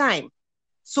first time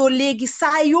soo léegi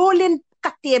saa yoo leen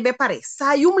kattee ba pare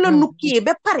saa yum la nukkee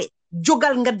ba pare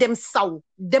jógal nga dem saw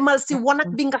demal si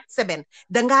wanag bi nga seben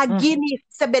dangaa génnee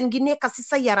seben gi nekk si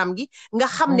sa yaram gi nga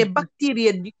xam ne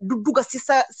bactérie du dugga si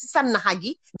sa naxa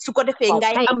gi su ko defee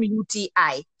ngay am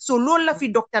UTI so loolu la fi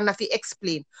docteur na fi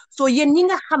explain so yéen ñi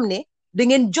nga xam ne da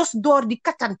ngeen just door di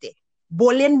katante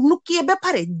boo leen nukkee ba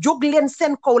pare jóg leen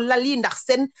seen kaw lal yi ndax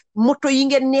seen moto yi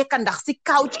ngeen nekka ndax si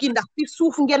couch gi ndax si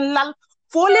suuf ngeen lal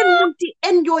foo leen munti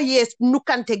enjoy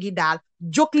nukkante gi daal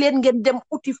jóg leen ngeen dem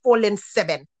uti foo leen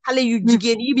seben xale yu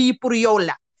jigéen yi bii pour yow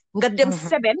la nga dem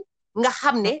seben nga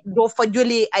xam ne doo fa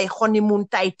jëlee ay honeymoon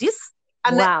titis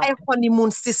ana ay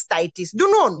honeymoon cystitis du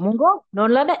noonu mu ngoog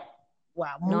noonu la de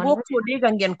waaw mu ngoog soo dégga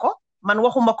ngeen ko man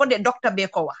waxuma ko de docteur bee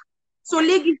ko wax so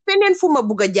léegi feneen fu ma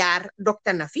bugg a jaar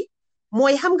docteur na fi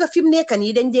mooy xam nga fi mu nekk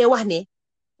nii dañ dee wax ne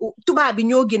tubaab bi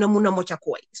ñoo gën a mun a mocca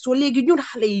kooy soo léegi ñun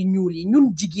xale yi ñuul yi ñun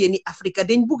jigéeni Afrique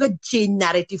dañ bugg a change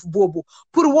narrative boobu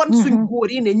pour won suñ góor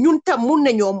yi ne ñun tam mun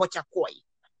nañoo mocca kooy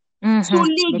soo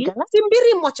léegi si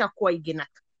mbiri mocca kooy gi nag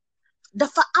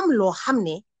dafa am loo xam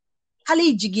ne xale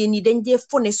yi jigéen yi dañ dee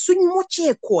fone suñ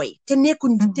moccee kooy te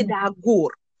nekkuñ di tëddaa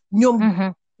góor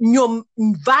ñoom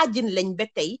virgin lañ ba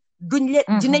tey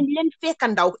dinañ leen fekka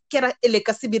ndaw kera ëllëg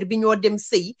si biir bi ñoo dem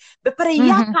sëy ba pare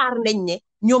yaakaar nañ ne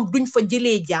ñoom duñ fa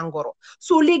jëlee jàngoro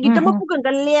soo léegi dama bëgg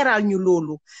nga leeral ñu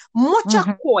loolu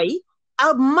mocca kooy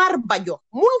a mar bajo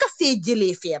mun nga see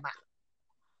jëlee feebar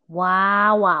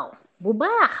waaw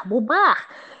bu baax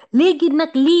léegi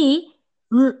nag lii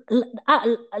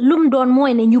lum doon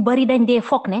mooy ne ñu bari dañ dee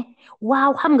foog ne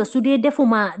waaw xam nga su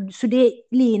dee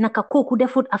lii naka kooku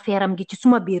defut affaire am gi ci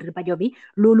suma biir bajo bi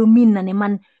loolu miin na ne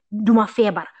man duma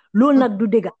feebar loolu nag du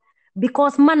dëgga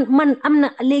because man am na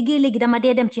léegi dama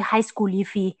dee dem ci high school yi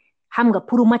fii xam nga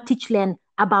pour ma teach leen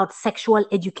about sexual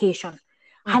education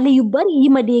xale yu bari yi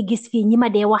ma dee gis fii ñi ma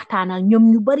dee waxtaanal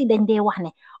ñoom ñu bari dañ dee wax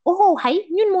ne xay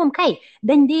ñun moom kay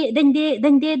dañ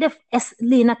dee def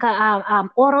lii naka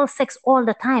oral sex all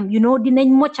the time you know dinañ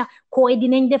mocca kooy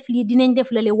dinañ def lii dinañ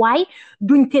def lale waaye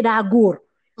duñ tëddaa góor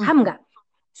xam nga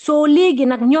soo léegi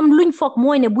nag ñoom luñ foog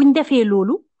mooy ne buñ defee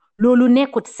loolu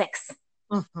nekkut sex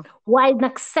waaye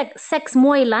nag sex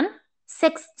mooy lan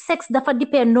sex dafa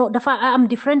depend dafa am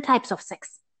different types of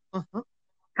sex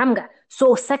xam nga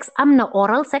so sex am na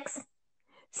oral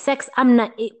sex am na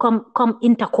comme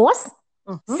intercourse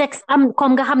sex am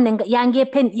comme nga xam ne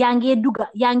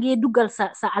yaa ngee dugal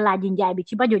sa alaaji njaay bi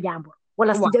ci bajo jàmbur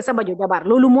wala sa bajo jabar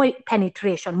loolu mooy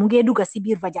penetration mu ngee dugal si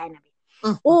biir vagina bi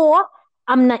o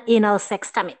am na anal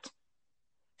sex tamit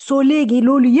so léegi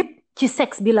loolu yëpp ci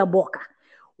sex bi la bokka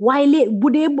waaye bu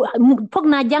dee foog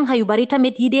naa jànxa yu bari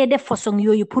tamit yi dee def façon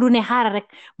yooyu pour ne xaaral rek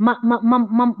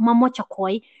ma mocca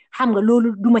kooy xam nga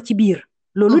loolu duma ci biir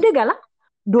loolu dëgg la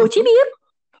doo ci biir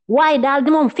waaye daal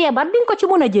moom feebar di nga ko ci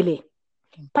mën a jëlee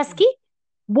parce que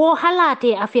boo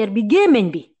xalaatee affaire bi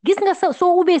gémmiñ bi gis nga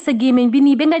soo ubbee sa gémmiñ bi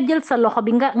nii ba nga jël sa loxo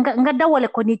bi nga dawale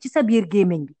ko nii ci sa biir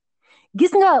gémmiñ bi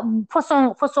gis nga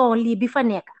façon lii bi fa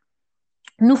nekk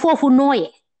nu foofu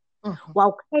nooyee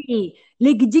waaw kay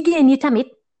léegi jigéen yi tamit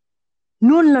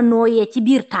noonu la nooyee ci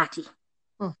biir taat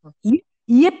yi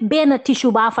yëpp benn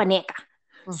tissu baa fa nekk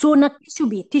soo nag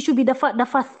tissu bi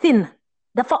dafa thin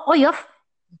dafa oyof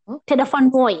te dafa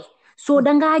nooy soo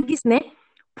dangaa gis ne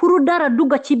pour dara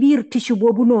dugga ci biir tissu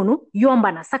boobu noonu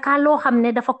yomba na saka loo xam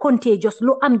ne dafa contagious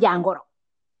lu am jàngoro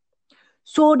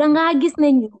soo dangaa gis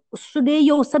ne su dee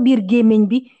yow sa biir gémmiñ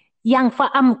bi yaa ngi fa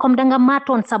am comme danga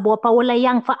maatoon sa boppa wala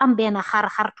yaa ngi fa am benn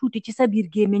xar-xar tuuti ci sa biir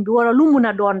gémmiñ bi wala lu mun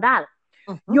a doon daal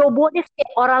yow boo defee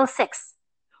oral sex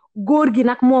góor gi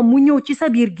nag moom mu ñëw ci sa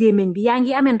biir gémmiñ bi yaa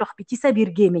ngi amee ndox bi ci sa biir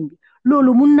gémmiñ bi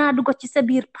loolu mun naa dugg ci sa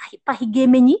biir paxi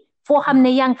gémmiñ yi foo xam ne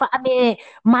yaa ngi fa amee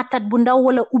matat bu ndaw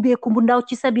wala ubbeeku bu ndaw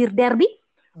ci sa biir der bi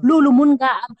loolu mun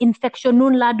ngaa am infection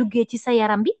noonu laa duggee ci sa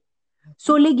yaram bi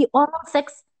soo léegi oral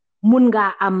sex mun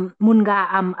ngaa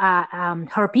am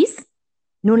herpes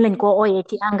noonu lañ ko ooyee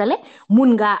ci angale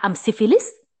mun ngaa am syphilis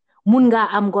mun ngaa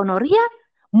am gonorrhea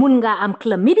mun ngaa am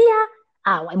chlamydia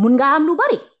waaye mun ngaa am lu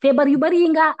bari feebar yu bari yi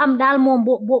nga am daal moom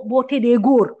boo tëddee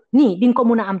góor nii di nga ko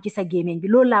mun a am ci sa gémmiñ bi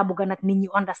loolu laa bëgg nag nit ñi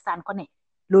understand ko ne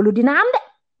loolu dina am de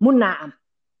mun naa am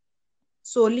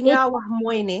so li nga wax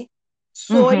mooy ne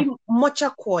sooy mocca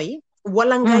kooy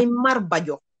wala ngay mar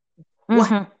bajo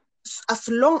wax as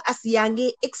long as yaa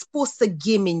ngi expose sa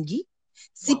gémmiñ gi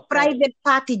si private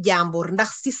party jàmbur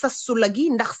ndax si sa sula gi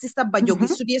ndax si sa bajo gi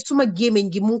su dee suma gémmiñ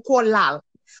gi mu koo laal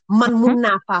man mun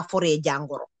naa faa foree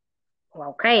jàngoro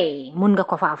waaw kay mun nga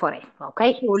ko faa foree waaw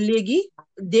kay so léegi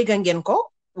dégg ngeen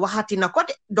ko waxati na ko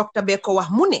de docteur bee ko wax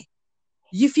mu ne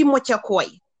yi fi mocca kooy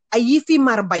ay yi fi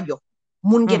mar bajo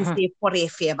mun ngeen see foree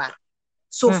feebar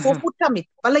so foofu tamit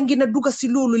bala ngeen a duga si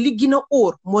loolu li gën a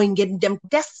óor mooy ngeen dem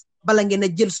test bala ngeen a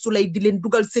jël sulay di leen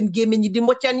dugal seen gémmiñ yi di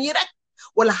moccan yi rek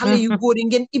wala xale yu góor yi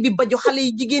ngeen ibi bajo xale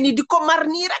yu jigéen yi di ko mar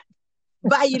nii rek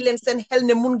bàyyi leen seen xel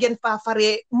ne mun ngeen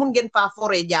faa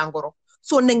foree jàngoro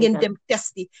soo na ngeen dem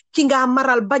testi ki nga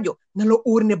maral bajo na la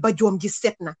óor ne bajoom ji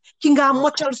set na ki nga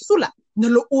moccal sula na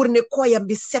la óor ne kooyam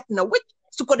bi set na wëcc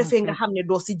su ko defee nga xam ne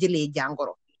doo si jëlee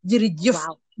jàngoro jërëjëf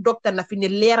docteur na fi ne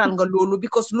leeral nga loolu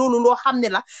because loolu loo xam ne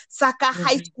la saka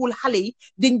high school xale yi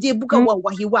dañ dee bugg a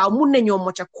wax yi waaw mun nañoo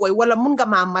mocca kooy wala mun nga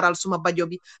maa maral suma bajo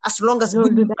bi as long as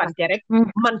buñ kante rek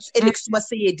man ëllëg suma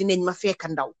sëyee dinañ ma fekk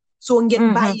ndaw soo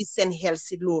ngeen bàyyi seen xel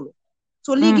si loolu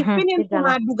so léegi feneen fu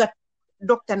maa dugat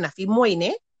docteur na fi mooy ne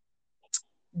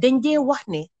dañ dee wax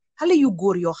ne xale yu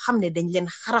góor yoo xam ne dañ leen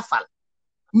xarafal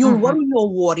ñoom waruñoo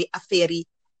woori affaire yi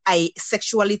ay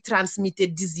sexually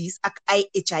transmitted disease ak ay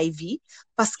HIV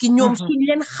parce que ñoom suñ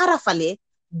leen xarafalee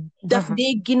daf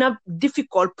dee gën a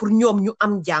difficult pour ñoom ñu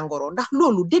am jàngoro ndax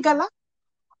loolu dégg la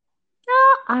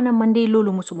ana man de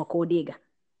loolu musuma koo dégga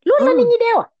loolu la nit ñi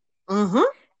dee wax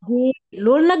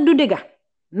loolu nag du dégga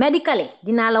médicale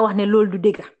dinaa la wax ne loolu du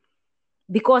dégga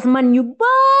because man ñu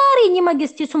bari ñi ma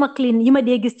gis ci suma clinique yi ma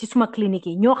dee gis ci suma clinique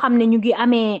yi ñoo xam ne ñu ngi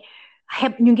amee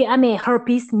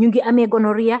herpes ñu ngi amee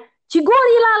gonorrhea ci góor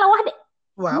yi laa la wax de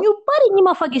ñu bari ñi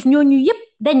ma fa gis ñooñu yëpp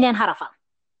dañ leen xarafal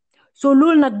so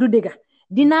loolu nag du dëgga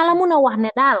dinaa la mun a wax ne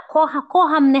daal koo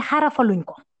xam ne xarafaluñ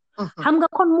ko xam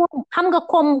nga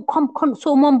comme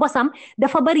so moom bosam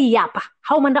dafa bari yàppa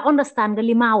xaw ma ndax understand nga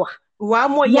li maa wax waaw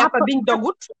mooy yàppa biñ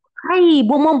dogut ay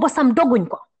bu moom bosam doguñ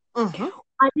ko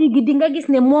léegi di nga gis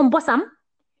ne moom bosam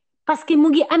parce que mu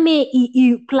ngi amee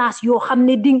place yoo xam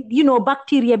ne di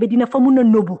bactérie bi dina fa mun a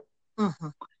nëbbu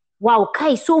waaw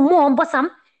kay so moom bosam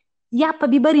yàpp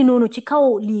bi bari noonu ci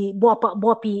kaw lii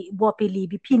boppi lii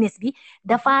bi penis bi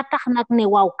dafa tax nag ne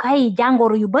waaw kay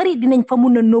jàngoro yu bari dinañ fa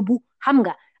mun a nëbbu xam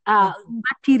nga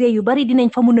bactérie yu bari dinañ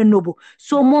fa mun a nëbbu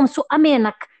so moom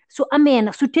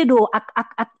su tëddoo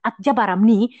ak jabaram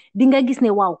nii di nga gis ne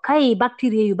waaw kay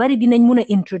bactérie yu bari dinañ mun a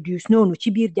introduce noonu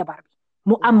ci biir jabar bi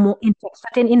mu am mu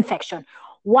certain infection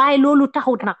waaye loolu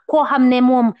taxut nag koo xam ne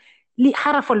moom li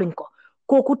xarafaluñ ko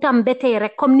kooku tam ba tey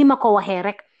rek comme ni ma ko waxee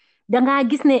rek dangaa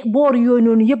gis ne boor yooyu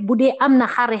noonu yëpp bu dee am na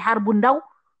xar bu ndaw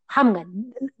xam nga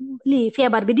lii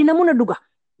feebar bi dina mun a dugga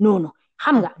noonu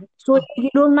xam nga soo léegi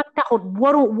loolu nag taxut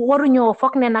waruñoo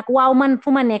foog ne nag waaw man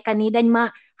fu ma nekk nii dañ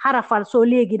ma xarafal soo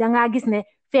léegi dangaa gis ne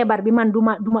feebar bi man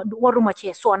waruma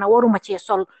cee soona waruma cee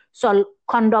sol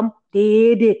condom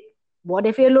déedéet boo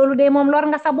defee loolu de moom lor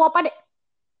nga sa boppa de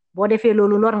boo defee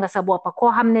loolu lor nga sa boppa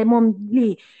koo xam ne moom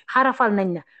lii xarafal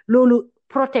nañ la loolu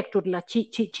protected la ci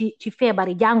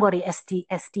feebari jàngori STI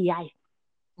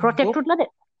protected la de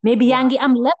mais bi yaa ngi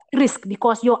am less risk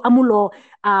because yow amuloo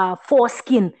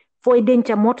foreskin fooy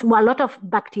denca a lot of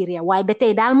bacteria waaye ba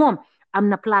tey daal moom am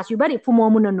na place yu bari fu moo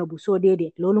mën a nëbbu soo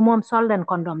déedéet loolu moom sol leen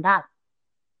condom daal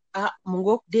mu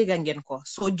ngoog dégga ngeen ko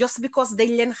so just because dañ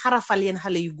leen xarafal yeen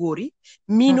xale yu góor yi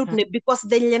miinut ne because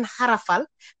dañ leen xarafal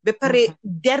ba pare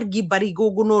der gi bari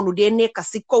googu noonu dee nekka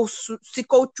si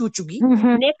kaw cuucu gi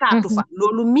nekkaatu fa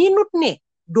loolu miinut ne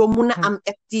doo mun a am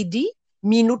STD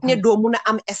miinut ne doo mun a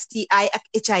am STI ak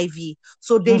HIV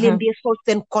so day leen dee sol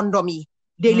seen condom yi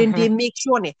day leen dee make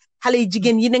sure ne xale yu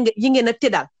jigéen yi ngeen a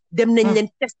tëddal dem nañ leen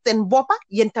test seen boppa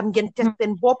yéen tam ngeen test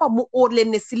seen boppa mu óor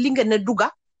leen ne si li ngeen a duga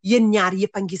yéen ñaar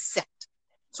yëpp a ngi set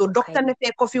so docteur ne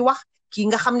fee ko fi wax kii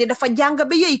nga xam ne dafa jàng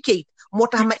ba yey kayit moo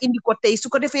tax ma indi ko tey su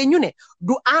ko defee ñu ne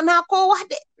du ana koo wax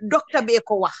de docteur bee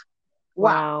ko wax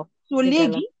waaw so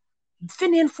léegi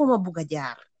feneen fu ma bugg a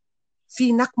jaar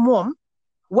fii nag moom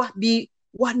wax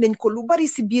nañ ko lu bari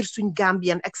si biir suñ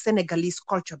Gambian ak Senegalese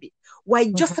culture bi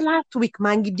waaye just last week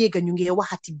maa ngi dégg ñu ngi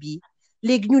waxati bii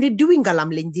léegi ñu ne diwi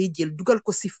ngalam lañ dee jël dugal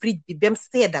ko si fridge bi bem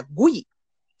seeda guyi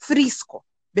freeze ko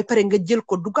ba pare nga jël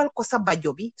ko dugal ko sa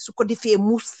bajo bi su ko defee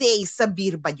mu seey sa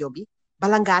biir bajo bi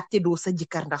bala ngaa tëddoo sa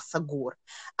jëkkër ndax sa góor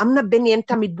am na beneen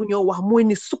tamit bu ñoo wax mooy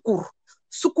ne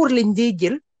sukur lañ dee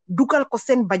jël dugal ko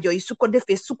seen bajo yi su ko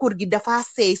defee sukur gi dafa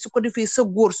seey su ko defee sa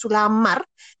góor su la mar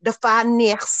dafa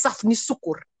neex saf ni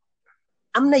sukur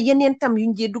am na yeneen tam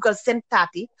yuñ dee dugal seen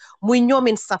taati muy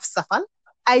ñoomin saf-safal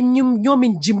ay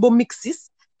ñoomin jimbo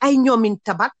mixis ay ñoomin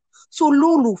tabak so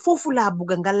loolu foofu laa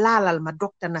bugga nga laalal ma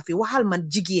docteur na fi waxal man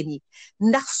jigéen yi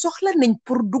ndax soxla nañ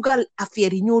pour dugal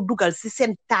affaire yi ñoo dugal si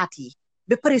seen taat yi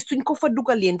ba pare suñ ko fa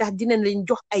dugalee ndax dinañ leen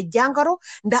jox ay jàngaro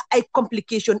ndax ay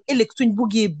complication ëllëg suñ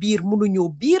buggee biir mënuñoo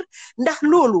biir ndax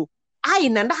loolu aay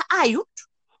na ndax aayut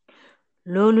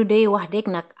loolu day wax dëgg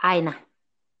nag aay na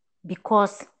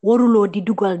because waruloo di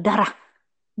dugal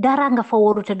dara nga fa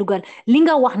warute dugal li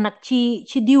nga wax nag ci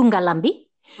diw ngalam bi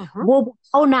boobu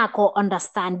xaw naa ko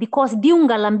understand because diw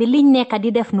ngalam bi liñ nekk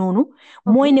di def noonu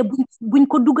mooy ne buñ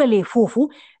ko dugalee foofu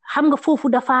xam nga foofu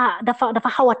dafa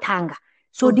xaw a tànga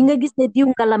so di nga gis ne diw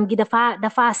ngalam gi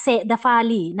dafa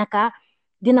lii naka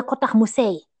dina ko tax mu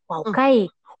seey waaw kay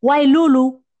waaye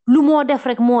loolu lu moo def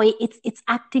rek mooy it's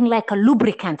acting like a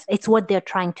lubricant it's what they're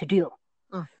trying to do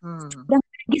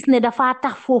gis ne dafa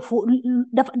tax foofu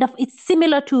it's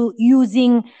similar to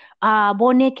using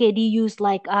boo nekkee di use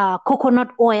like coconut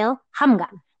oil xam nga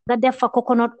def fa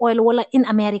coconut oil wala in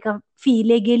America fii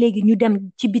léegi ñu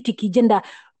dem ci bitiki jënda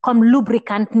comme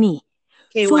lubricant nii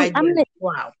so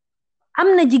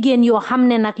am na jigéen yoo xam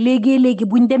ne nag léegi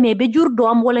buñ demee ba jur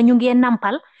doom wala ñu ngee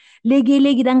nampal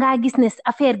léegi dangaa gis ne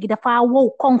affaire gi dafa wow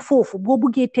koŋ foofu boo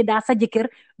buggee tëddaa sa jëkkër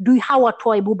duy xaw a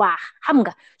tooy bu baax xam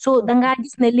nga so dangaa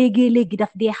gis ne léegi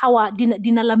daf dee xaw a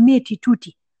dina la metti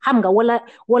tuuti xam nga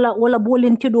wala boo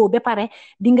leen tëddoo ba pare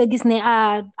di nga gis ne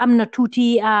am na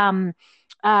tuuti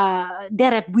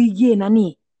deret buy génn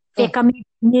nii fekk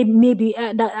maybe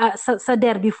sa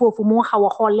der bi foofu moo xaw a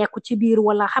xolleeku ci biir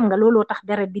wala xam nga looloo tax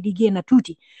deret bi di génn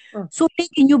tuuti so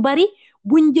léegi ñu bari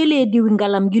buñ jëlee diw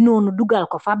ngalam gi noonu dugal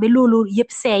ko fa ba loolu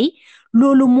yëpp seey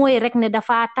loolu mooy rek ne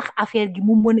dafa tax affaire gi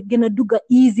mu mën gën a dugga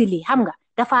easily xam nga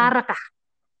dafa ratax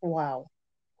waaw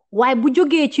waaye bu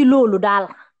jógee ci loolu daal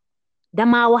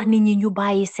dama wax nit ñi ñu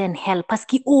bàyyi seen xel parce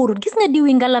que óorul gis nga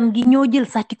diwi ngalam gi ñoo jël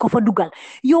sax ki ko fa dugal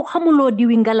yow xamuloo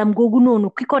diwi ngalam googu noonu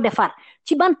ki ko defar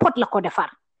ci ban pot la ko defar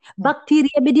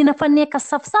bactérie bi dina fa nekk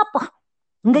saf-sàpp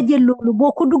nga jël loolu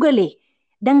boo ko dugalee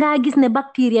dangaa gis ne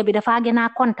bactérie bi dafaa gën a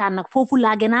kontaan nag foofu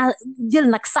laa gën a jël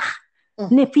nag sax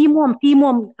ne fii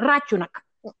moom ràccu nag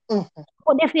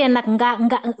ko defee nag nga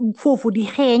foofu di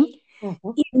xeeñ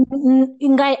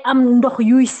ngay am ndox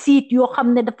yuy siit yoo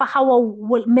xam ne dafa xaw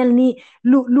a mel ni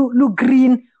lu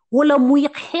green wala muy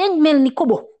xeeñ mel ni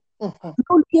kobo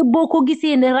loolu yëpp boo ko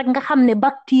gisee ne rek nga xam ne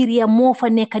bactérie moo fa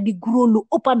nekk di gros lu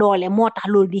ëppa doole moo tax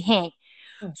loolu di xeeñ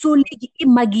soo léegi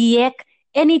mag yi yeeg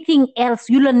anything else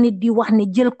yu la nit di wax ne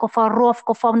jël ko fa roof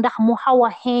ko fa ndax mu xaw a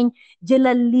xeeñ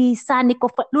jëlal lii sànni ko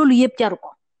fa loolu yëpp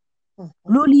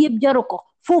jaru ko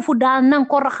foofu daal nanga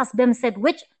ko raxas bem set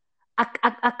wecc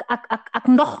ak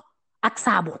ndox ak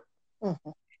saabu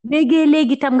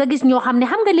léegi tam nga gis ñoo xam ne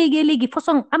xam nga léegi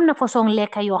façon am na façon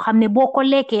lekka yoo xam ne boo ko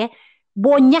lekkee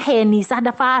boo ñaxee nii sax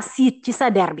dafa siit ci sa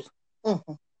der bi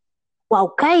waaw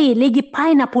kay léegi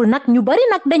pineapple nag ñu bari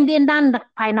nag dañ dee naan nag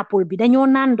pineapple bi dañoo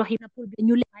naan ndoxi pineapple bi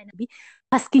dañu lekk pineapple bi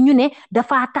parce que ñu ne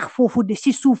dafa tax foofu di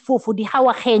si suuf foofu di xaw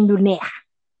a xeeñ lu neex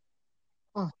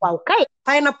waaw kay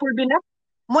pineapple bi nag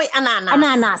mooy ananas.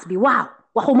 ananas bi waaw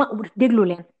waxuma déglu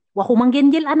leen waxuma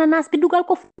ngeen jël ananas bi dugal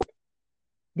ko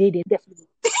déedéet def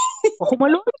waxuma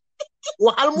loolu.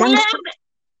 waxal mu leer de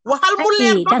waxal mu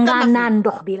leer danga naan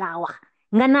ndox bi laa wax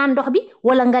nga naan ndox bi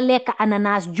wala nga lekk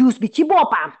ananas juice bi ci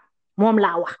boppam moom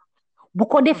laa wax bu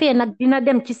ko defee nag dina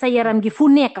dem ci sa yaram gi fu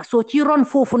nekk soo ci ron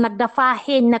foofu nag dafa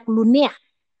xeeñ nag lu neex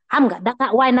xam nga danga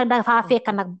waaye nag dafa fekk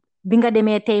nag bi nga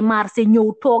demee tey marché ñëw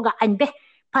tooga añ be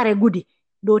pare guddi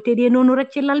doo tëddee noonu rek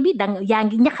ci lal bi danga yaa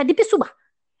ngi ñaxa di bi suba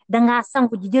dangaa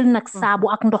sangu ji jël nag saabu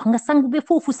ak ndox nga sangu be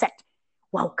foofu set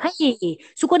waaw kay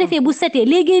su ko defee bu setee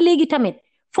léegi tamit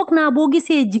foog naa boo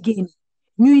gisee jigéen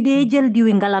ñuy dee jël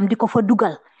diwi ngalam di ko fa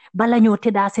dugal bala ñoo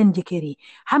tëddaa seen jëkkër yi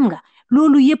xam nga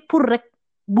loolu yëpp pour rek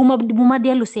bu ma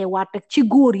dellu see waat rek ci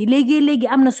góor yi léegi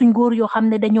am na suñ góor yoo xam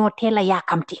ne dañoo teel a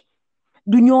yaakamti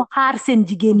du ñoo xaar seen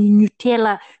jigéen yi ñu teel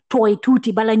a tooy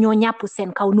tuuti bala ñoo ñàpp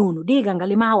seen kaw noonu dégg nga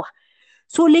li ma wax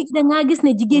soo léegi dangaa gis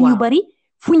ne jigéen yu bari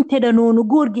fuñ tëdda noonu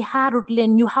góor gi xaarut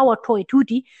leen ñu xaw a tooy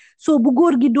tuuti soo bu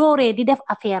góor gi dooree di def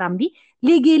affaire am bi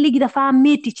léegi dafa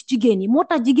métti ci jigéen yi moo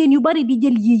tax jigéen yu bari di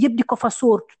jël yii yëpp di ko fa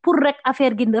sóor pour rek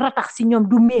affaire gi ratax si ñoom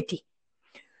du métti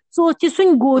soo ci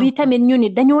suñ góor yi tamit ñu ni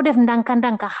dañoo def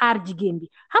ndànka xaar jigéen bi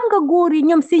xam nga góor yi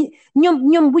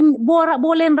ñoom buñ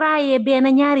boo leen raayee benn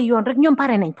ñaari yoon rek ñoom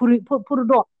pare nañ pour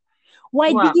door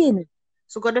waaye jigéen yi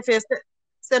su ko defee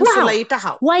seen sula yi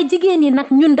taxaw waaye jigéen yi nag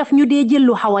ñun daf ñu dee jël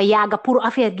lu xaw a yaaga pour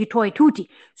affaire gi tooy tuuti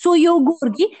soo yow góor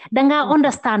gi dangaa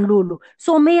understand loolu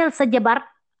soo mayal sa jabar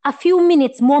a few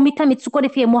minutes moom i tamit su ko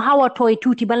defee mu xaw a tooy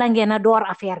tuuti bala ngeen a door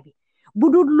affaire bi bu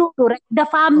dul loolu rek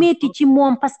dafa métti ci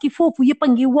moom parce que foofu yëpp a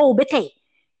ngi wow ba tey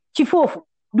ci foofu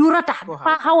du ratax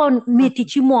dafa xaw a métti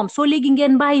ci moom soo léegi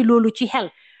ngeen bàyyi loolu ci xel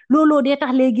looloo dee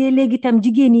tax léegi tam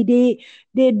jigéen ñi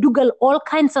dee dugal all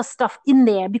kinds of stuff in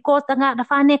there because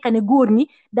dafa nekk ne góor ñi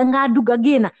dangaa dugga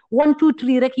génn 1 2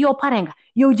 3 rek yow pare nga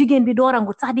yow jigéen bi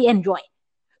doorangut sax di enjoy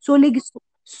soo léegi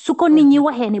su ko nit ñi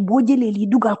waxee ne boo jëlee lii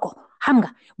dugal ko xam nga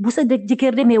bu sa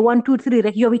jëkkër demee 1 2 3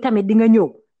 rek yow tamit di nga ñëw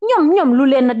ñoom lu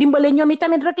leen na dimbale ñoom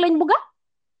tamit rek lañ bugga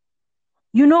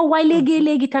waaye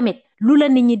léegi tamit lu la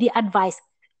nit ñi di advice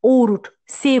óorut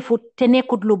seefut te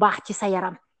nekkut lu baax ci sa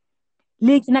yaram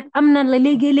léegi nag am na la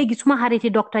léegi suma xariti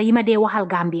docteur yi ma dee waxal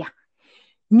Gambia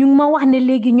ñu ngi ma wax ne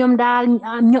léegi ñoom daal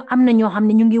am na ñoo xam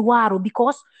ne ñu ngi waaru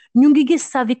because ñu ngi gis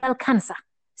cervical cancer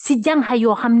si jànxa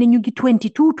yoo xam ne ñu ngi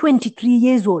 22 23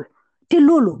 years old te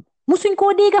loolu musuñ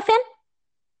koo dégg fenn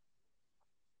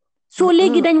soo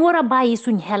léegi dañ war a bàyyi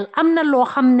suñ xel am na loo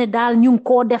xam ne daal ñu ngi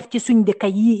koo def ci suñ dëkk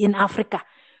yi in Africa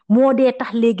moo dee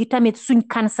tax léegi tamit suñ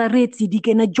cancer rates yi di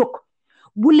gën a jóg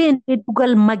bu leen dee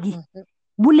dugal mag yi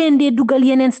bu leen dee dugal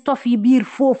yeneen stof yi biir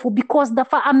foofu because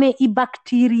dafa amee i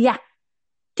bacteria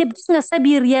te gis nga sa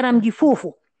biir yaram gi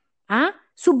foofu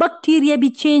su bacteria bi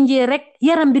change rek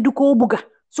yaram bi du ko bugga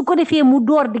su ko defee mu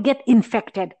door di get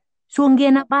infected soo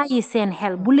ngeen a bàyyi seen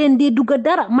xel bu leen dee dugga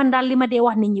dara man daal li ma dee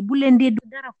wax nit ñi bu leen dee dugga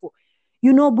dara fo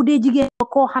bu dee jigéen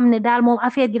koo xam ne daal moom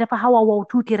affaire gi dafa xaw a wow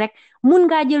tuuti rek mun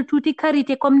ngaa jël tuuti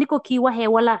karité comme ni ko kii waxee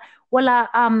wala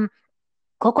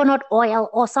coconut oil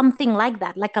or something like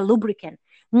that like a lubricant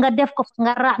nga def ko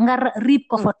nga riib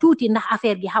ko fa tuuti ndax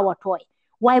affaire gi xaw a tooy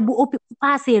waaye bu ëpp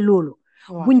passé loolu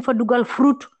buñ fa dugal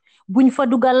fruit buñ fa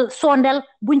dugal sondel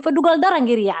buñ fa dugal dara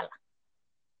ngir yàlla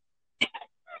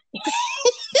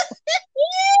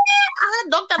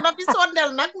docteur na fi sondel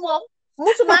nag moom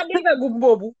musuma déggagum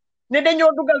boobu ne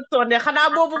dañoo dugal sondel xanaa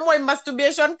boobu mooy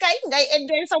masturbation kay ngay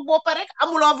enjoy sa bopp rek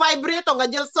amuloo vibrato nga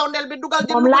jël sondel bi dugal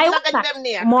di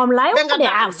moom laay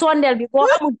wax sondel bi boo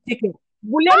amul jëkkër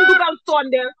bu leen dugal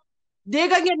sondel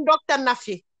dégg ngeen docteur na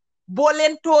fi boo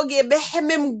leen toogee ba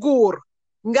xemem góor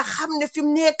nga xam ne fi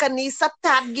mu nekk nii sa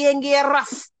taat gee ngee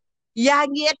raf yaa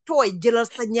ngee tooy jëlal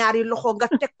sa ñaari loxo nga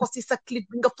teg ko si sa clit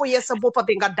bi nga foyee sa boppa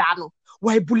bi nga daanu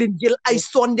waaye bu leen jël ay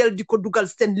sondel di ko dugal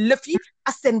seen lëf yi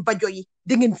ak seen bajo yi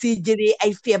da ngeen see jëlee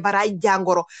ay feebaraay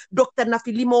jàngoro docteur na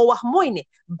fi li moo wax mooy ne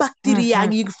bactéria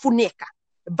ngi fu nekk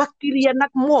bactéria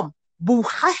nag moom bu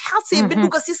xasee ba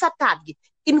dugg si sa taat gi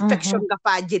infection nga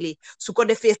faa jëlee su ko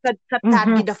defee sa taat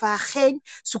gi dafa xeeñ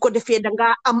su ko defee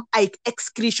dangaa am ay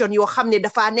excrétion yoo xam ne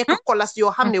dafa nekk kolas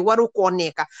yoo xam ne waru koo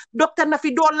nekka docteur na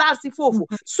fi doo laal si foofu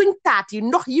suñ taat yi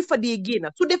ndox yi fa dee génn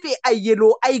su defee ay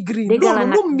yellow ay green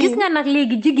loolu gis nga nag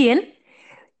léegi jigéen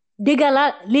dëgg la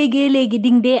léegi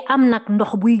ding dee am nag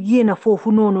ndox buy génn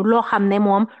foofu noonu loo xam ne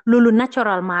moom loolu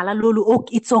naturellement la loolu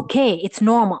it's okay it's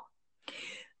normal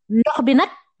ndox bi nag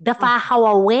dafa xaw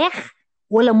a weex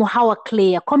wala mu xaw a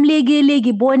clear comme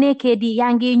léegi boo nekkee di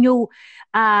yaa ngi ñëw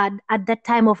at that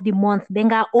time of the month ba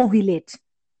nga ovulate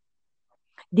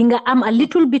di nga am a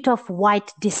little bit of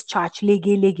white discharge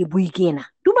léegi buy génna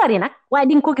du bari nag waaye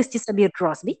di nga ko gis ci sa biir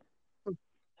dross bi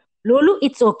loolu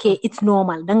it's okay it's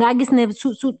normal dangaa gis ne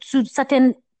su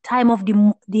certain time of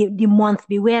the month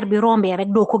bi weer bi rombee rek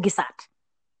doo ko gisaat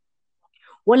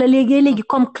wala léegi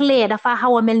comme clear dafa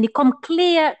xaw a mel ni comme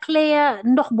clear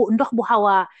ndox bu xaw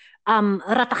a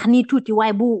ratax nii tuuti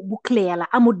waaye bu clear la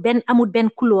amut benn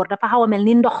couleur dafa xaw a mel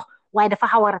ni ndox waaye dafa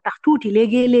xaw a ratax tuuti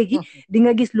léegi di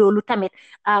nga gis loolu tamit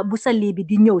bu sa lii bi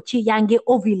di ñëw ci yaa ngi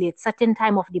ovulate certain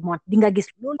time of the month di nga gis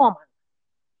loolu normal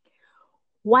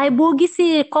waaye boo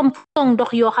gisee comme façon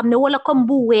ndox yoo xam ne wala comme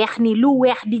bu weex ni lu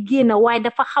weex di génn waaye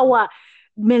dafa xaw a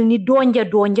mel ni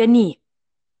donja nii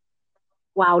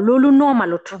waaw loolu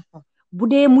normalut bu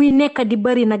dee muy nekk di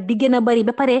bari nag di gën a bari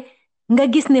ba pare nga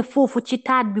gis ne foofu ci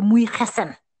taat bi muy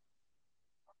xesen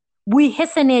buy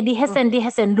xesenee di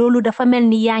xesen loolu dafa mel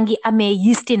ni yaa ngi amee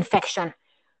yeast infection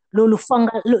loolu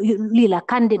fungal lii la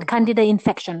candida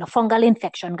infection la fungal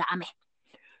infection nga amee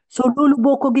so loolu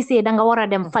boo ko gisee da nga war a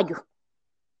dem faju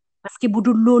parce que bu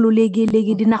dul loolu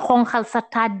léegi dina xonxal sa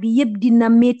taat bi yëpp dina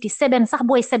metti seben sax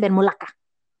booy seben mu lakka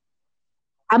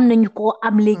am nañu ko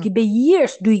am léegi ba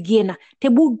years duy génna te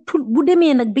bu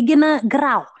demee nag bi gën a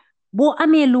garaaw boo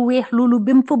amee lu weex loolu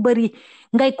ba mu fa bari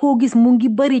ngay koo gis mu ngi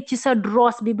bari ci sa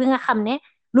dross bi nga xam ne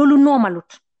loolu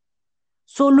normalut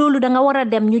so loolu da nga war a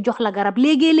dem ñu jox la garab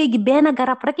léegi benn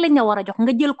garab rek lañ la war a jox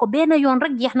nga jël ko benn yoon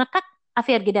rek jeex na tak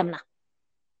affaire gi dem na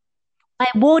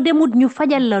waaye boo demut ñu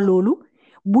fajal la loolu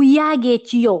bu yaagee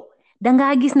ci yow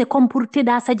dangaa gis ne comme pour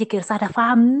tëddaa sa jëkkër sax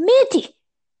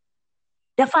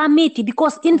dafa metti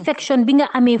because infection bi nga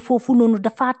amee foofu noonu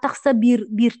dafa tax sa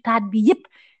biir taat bi yépp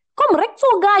comme rek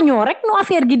soo gaañoo rek no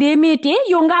affaire gi dee méttee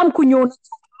yow nga am ku ñëw na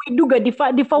muy dugga di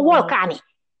fa wolkaani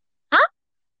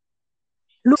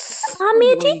lu dafa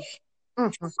metti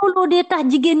looloo dee tax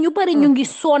jigéen ñu bari ñu ngi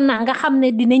sonna nga xam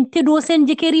ne dinañ tëddoo seen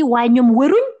jëkkër yi waaye ñoom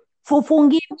wëruñ foofoo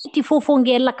ngee metti foofoo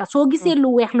ngee lakka soo gisee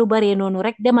lu weex lu baree noonu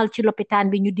rek demal ci lopitaan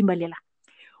bi ñu dimbali la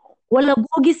wala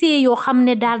boo gisee yoo xam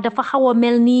ne daal dafa xaw a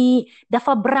mel ni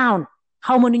dafa brown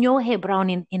xaw ma nu ñoo waxee brown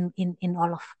in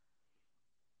olof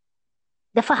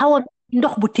dafa xaw a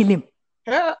ndox bu tilim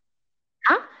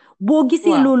boo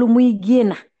gisee loolu muy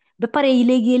génn ba pare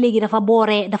léegi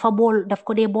daf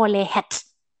ko dee boolee xet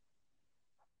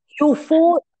yow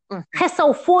foo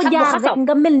xesaw foo jaar rek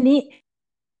nga mel ni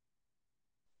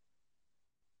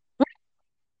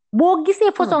boo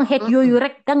gisee façon xeet yooyu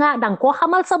rek danga koo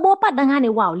xamal sa boppa danga ne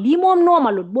waaw lii moom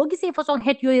normalut boo gisee façon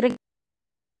xeet yooyu rek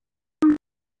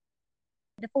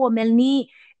dafa mel ni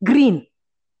green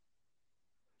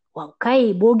waaw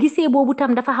kay boo gisee boobu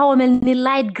tam dafa xaw a mel ni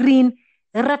light green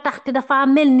ratax te dafa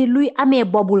mel ni luy amee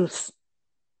bubbles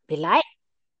bilaay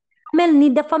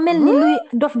dafa mel ni luy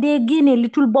dof dee génnee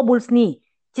little bubbles nii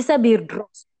ci sa biir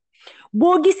dross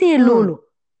boo gisee loolu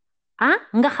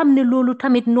nga xam ne loolu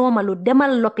tamit normalu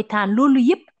demal lopitaan loolu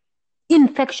yëpp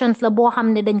infections la boo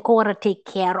xam ne dañ ko war a take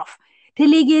care of te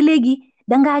léegi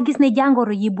dangaa gis ne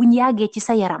jàngoro yi buñ yàggee ci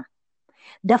sa yaram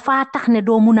dafa tax ne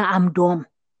doo mun a am doom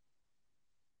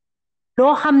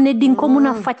loo xam ne dinga ko mun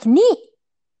a faj nii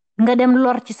nga dem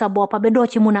lor ci sa boppa ba doo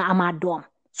ci mun a amaat doom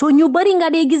so ñu bari nga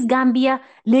dee gis Gambia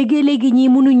léegi ñi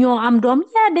munu ñoo am doom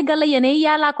yaa dëgg la yene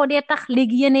yàllaa ko dee tax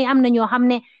léegi yene am na ñoo xam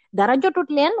ne dara jotut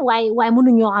leen waaye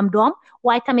munu ñoo am doom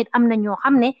waaye tamit am na ñoo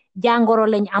xam ne jàngoro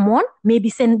lañ amoon mais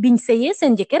biñ sëyee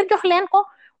seen jëkkër jox leen ko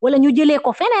wala ñu jëlee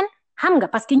ko feneen xam nga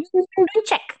parce que ñun duñ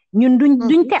check ñun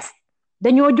duñ test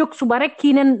dañoo jóg suba rek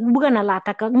kii neen bugga na laa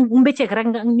takka mbëccëg rek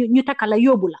ñu takka la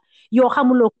yóbbu la yoo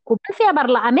xamuloo ko ban feebar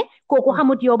la amee kooku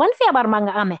xamut yow ban feebar ma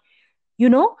nga amee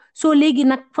soo léegi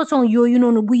nag façon yooyu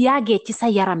noonu bu yàggee ci sa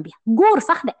yaram bi góor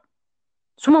sax de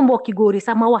suma mbokki góor yi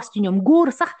sax ma wax ci ñoom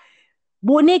góor sax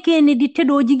boo nekkee ni di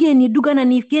tëddoo jigéen ñi dugga na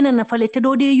ni génn na fale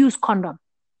tëddoo dee use condom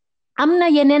am na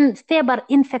yeneen feebar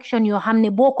infection yoo xam ne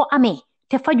boo ko amee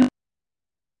te faju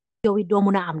yow it doo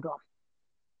mun a am doom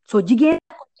soo jigéen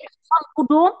am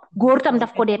doom góor tam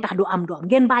daf ko dee tax du am doom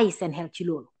ngeen bàyyi seen xel ci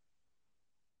loolu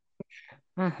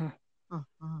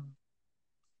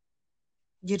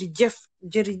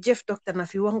jërëjëf docteur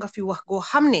Nafi wax nga fi wax goo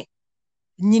xam ne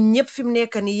ñin ñëpp fi mu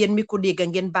nekk ni yéen mi ko dégg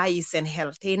ngeen bàyyi seen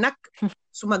xel tey nag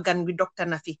suma gan bi docteur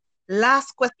Nafi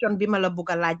last question bi ma la bugg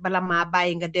a laaj bala maa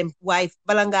bàyyi nga dem waaye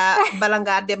bala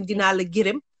ngaa dem dinaa la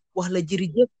gërëm wax la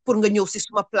jërëjëf pour nga ñëw si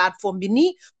suma plateforme bi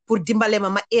nii pour dimbale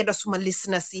ma eeda suma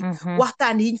listeners yi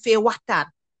waxtaan yiñ fee waxtaan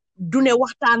du ne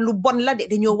waxtaan lu bon la de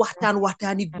dañoo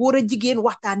waxtaani góor a jigéen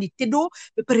waxtaani tëddoo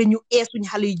ba pare ñu suñ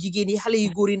xale yu jigéen yi xale yu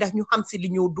góor yi ndax ñu xam si li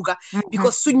ñoo duga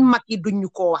because suñ mag yi duñ ñu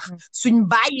ko wax suñ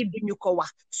baay yi duñ ñu ko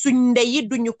wax suñ ndey yi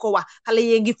duñ ñu ko wax xale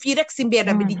yee ngi fii rek si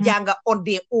mbedda bi di jànga on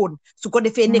their own su ko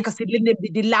defee nekk si lëndëm bi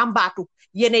di làmbaatu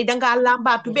yéenay dangaa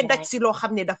làmbaatu ba daj si loo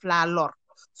xam ne daf laa lor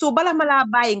so bala ma laa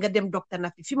bàyyi nga dem docteur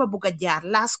Nafi fi ma bugg a jaar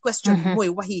last question bi mooy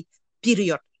waxi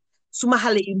période suma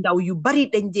xale yu ndaw yu bari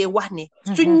dañ dee wax ne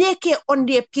suñ nekkee on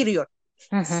their period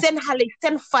seen xale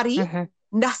seen far yi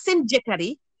ndax seen jëkkër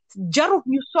yi jarut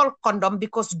ñu sol condom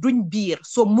because duñ biir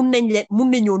so mun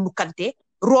nañoo nukkante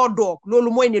roodoog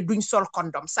loolu mooy ne duñ sol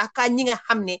condom saka ñi nga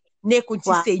xam ne nekkuñ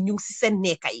ci sëy ñu ngi si seen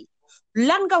nekka yi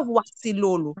lan nga wax si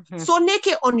loolu soo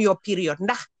nekkee on your period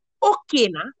ndax ok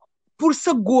na pour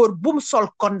sa góor bum sol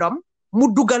condom mu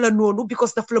dugala noonu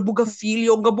because daf la bugg a fiil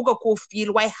yow nga bugg a koo fiil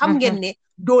waaye xam ngeen ne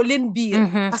doo leen biir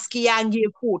parce que yaa ngi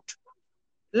fóot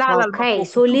laalal ok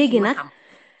soo léegi nag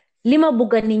li ma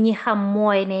bugg a nit ñi xam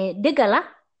mooy ne dëgg la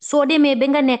soo demee ba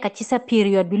nga nekk ci sa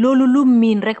période bi loolu lu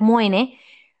miin rek mooy ne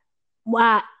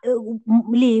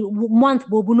lii month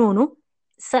boobu noonu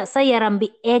sa yaram bi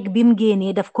egg bi mu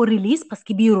génnee daf ko release parce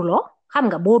que biiruloo xam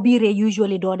nga boo biiree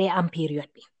usually doo dee am période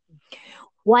bi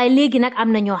waaye léegi nag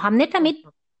am na ñoo xam ne tamit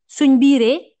suñ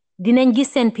biiree dinañ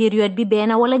gis seen période bi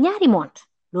benn wala ñaari month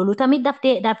loolu tamit daf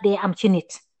dee am ci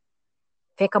nit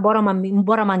fekk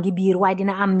boromam ngi biir waaye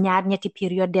dina am ñaar ñetti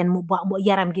période den mu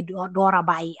yaram gi door a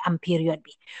bàyyi am période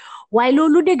bi waaye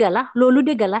loolu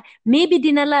dëgg la mais bi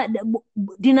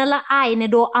dina la aay ne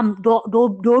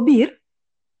doo biir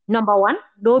number one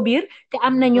doo biir te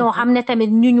am na ñoo xam ne tamit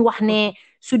ñuñ wax ne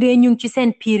su dee ñu ngi ci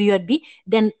seen période bi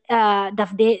then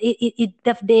daf dee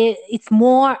it's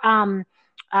more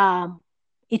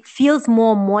it feels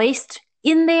more moist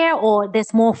in there or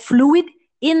there's more fluid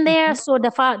in there so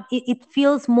it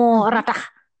feels more ratax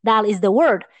daal is the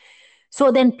word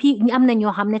so then am na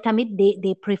ñoo xam ne tamit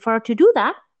they prefer to do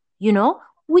that you know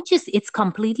which is it's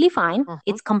completely fine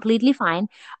it's completely fine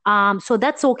so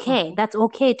that's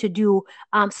okay to do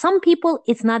some people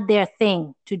it's not their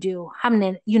thing to do xam ne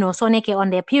you know soo nekkee on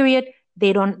their period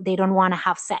they don't want to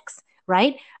have sex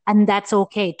right and that's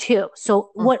okay too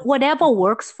so whatever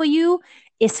works for you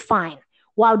is fine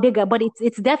wow digga but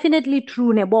it's definitely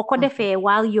true ne boo ko defee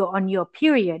while you're on your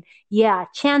period yeah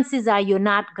chances are you're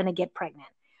not gonna get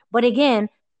pregnant but again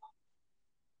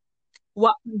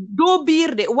doo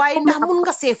biir de waaye ndax mun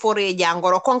nga seeforee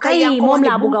jàngoro kon kay yaa ko moom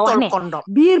laa bugg a wax ne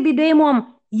biir bi de moom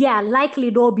yeah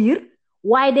likely doo biir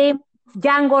waaye de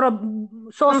jàngoro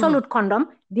soo solut condom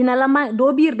dina la ma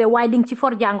doo biir de waaye ding ci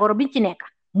for jàngoro bi ci nekk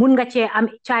mun nga cee am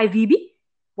HIV bi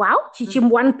waaw ci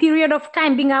one period of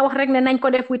time bi nga wax rek ne nañ ko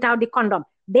def without the condom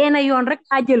benn yoon rek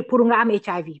a jël pour nga am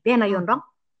HIV benn yoon donc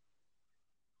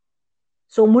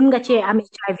so mun nga cee am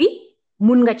HIV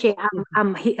mun nga cee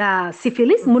am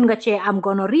syphilis mun nga cee am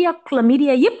gonorrhea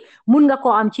chlamydia yëpp mun nga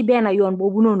koo am ci benn yoon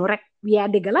boobu noonu rek yaa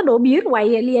dëgg la doo biir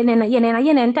waaye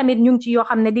yeneen tamit ñu ngi ci yoo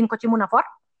xam ne di nga ko ci mun a for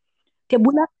te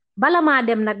bala maa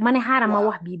dem nag ma ne xaaral ma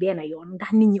wax bii benn yoon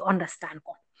ndax nit ñi understand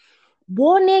ko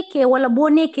boo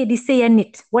nekkee di sëya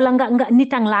nit wala nga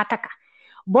nitang laa taka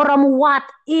borom waat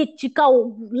ci kaw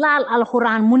laal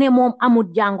alxuraan mu ne moom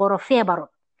amut jàngoro feebarut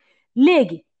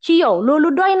léegi ci yow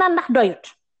loolu doy na ndax doyut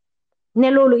ne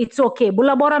loolu it's okay bu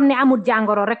la borom ne amut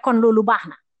jàngoro rek kon loolu baax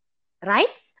na right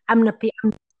am na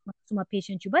suma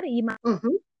patient yu bari yi ma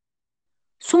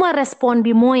suma respond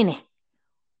bi mooy ne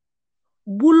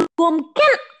bul goom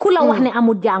kenn ku la wax ne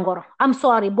amut jàngoro am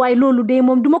sorry boy loolu de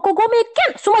moom duma ko goomee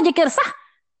kenn suma jëkkër sax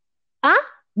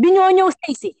bi ñoo ñëw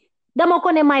sëy si dama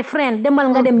ko ne my friend demal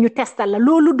nga dem ñu testal la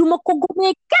loolu duma ko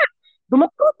goomee kenn duma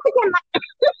ko kenn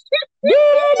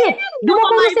déedéet duma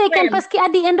ko gisee kenn parce que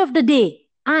at the end of the day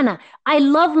Anna I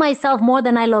love myself more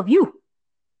than I love you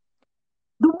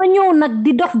duma ñëw nag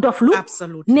di doflu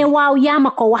ne waaw yaa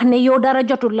ma ko wax ne yow dara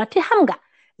jotul la te xam nga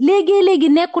léegi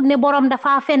nekkut ne borom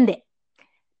dafa fende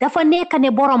dafa nekk ne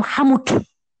borom xamut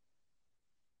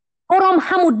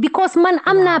because man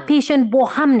am naa patient boo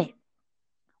xam ne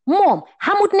moom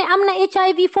xamut ne am na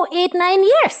HIV for 8-9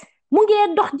 years mu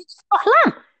ngi dox di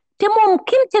soxlaam te moom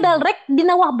kim tëddal rek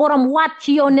dina wax borom waat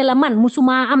ci yow ne la man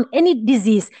musuma am any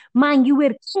disease maa ngi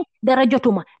wér dara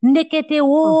jotuma ndekete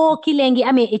woo ki lee ngi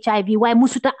amee HIV waaye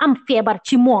musuta am feebar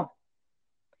ci moom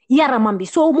yaramam bi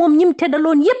so moom ñim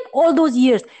tëddaloon yépp all those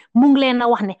years mu ngi leen a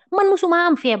wax ne man musuma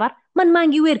am feebar man maa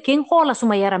ngi wér keng xoola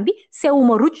suma yaram bi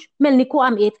sewuma ruj mel ni ku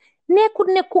am AIDS nekkut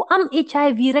ne ku am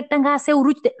HIV rek dangaa sew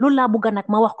ruj de loolu laa bëgg nag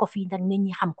ma wax ko fii nag nit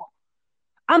ñi xam ko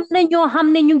am na ñoo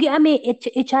xam ne ñu ngi amee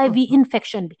HIV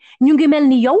infection bi ñu ngi mel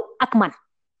ni yow ak man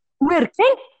wér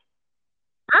keng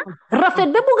rafet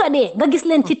ba bugga dee nga gis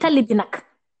leen ci tali bi nag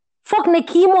foog ne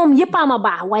kii moom yëppaama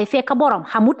baax waaye fekk borom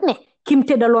xamut ne kim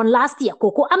tëddaloon last year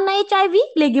kooku am na HIV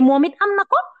léegi moom it am na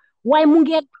ko waaye mu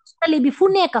ngi tali bi fu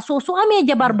nekk soo su amee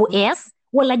jabar bu ees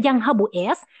wala jànxa bu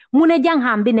ees mu ne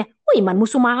jànxaam bi ne uy man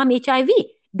musuma am HIV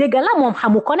dëgg la moom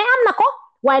xamu ko ne am na ko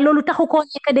waaye loolu taxu koo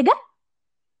nekk dëgg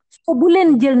so bu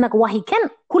leen jël nag waxi kenn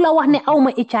ku la wax ne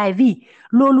awma HIV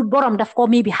loolu borom daf ko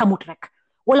mi bi xamut rek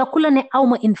wala ku la ne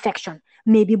awma infection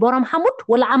mais bi borom xamut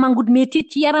wala amangut métit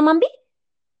ci yaramam bi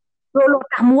loolu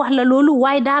tax mu wax la loolu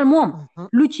waaye daal moom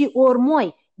lu ci óor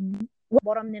mooy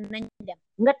borom ne nañ dem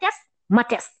nga test ma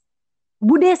test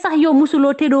bu dee sax yow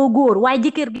musuloo tedoo góor waaye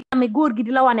jëkkër gi amee góor gi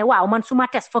di la wane waaw man suma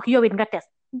test foog yow it nga test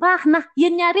baax na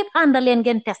yéen ñaar yëpp àndaleen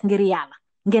ngeen test ngir yàlla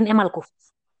ngeen emal ko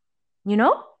you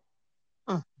know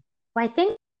I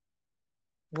think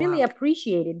really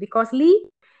appreciate it because lii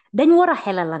dañ war a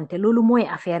xelalante loolu mooy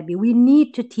affaire bi we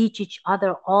need to teach each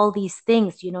other all these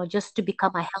things you know just to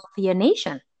become a healthier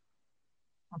nation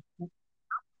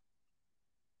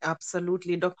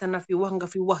absolutely docteur Nafi wax nga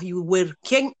fi wax yu wër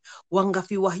keng wax nga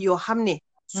fi wax yoo xam ne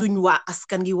suñ waa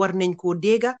askan gi war nañ koo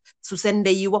dégga su seen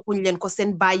ndey yi waxuñ leen ko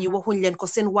seen baay yi waxuñ leen ko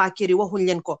seen waa kër yi waxuñ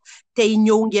leen ko tey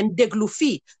ñëw ngeen déglu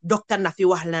fii docteur Nafi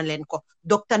wax na leen ko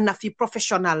docteur Nafi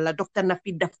professionnel la docteur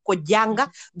Nafi daf ko jànga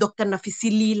docteur Nafi si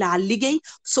lii laa liggéey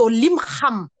soo lim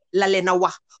xam la leen a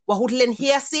wax waxut leen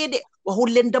heesee de waxut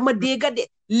leen dama dégga de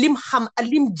lim xam a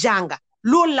lim jànga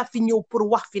loolu la fi ñëw pour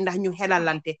wax fi ndax ñu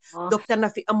xelalante docteur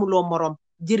Nafi amuloo morom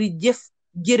jërëjëf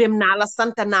gërëm naa la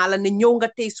sant naa la ne ñëw nga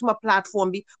tey suma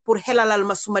plateforme bi pour xelalal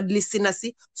ma suma lisina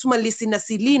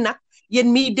si lii nag yéen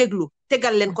miy déglu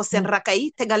tegal leen ko seen raka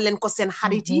yi tegal leen ko seen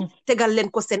xarit yi tegal leen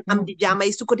ko seen am di jaama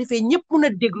yi su ko defee ñëpp mun a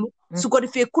déglu su ko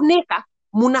defee ku nekka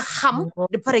mun a xam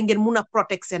de pare ngeen mun a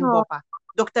protect seen boppa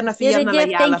docteur Nafi yal na la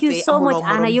yàlla thank you so much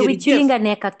Anna yow it ci li nga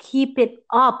nekk keep it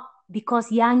up because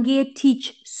yaa ngi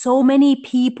teach so many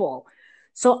people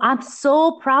so I'm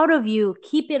so proud of you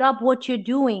keep it up what you're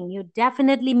doing you're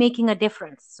definitely making a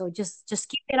difference so just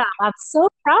keep it up I'm so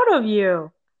proud of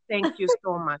you thank you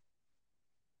so much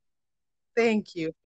thank you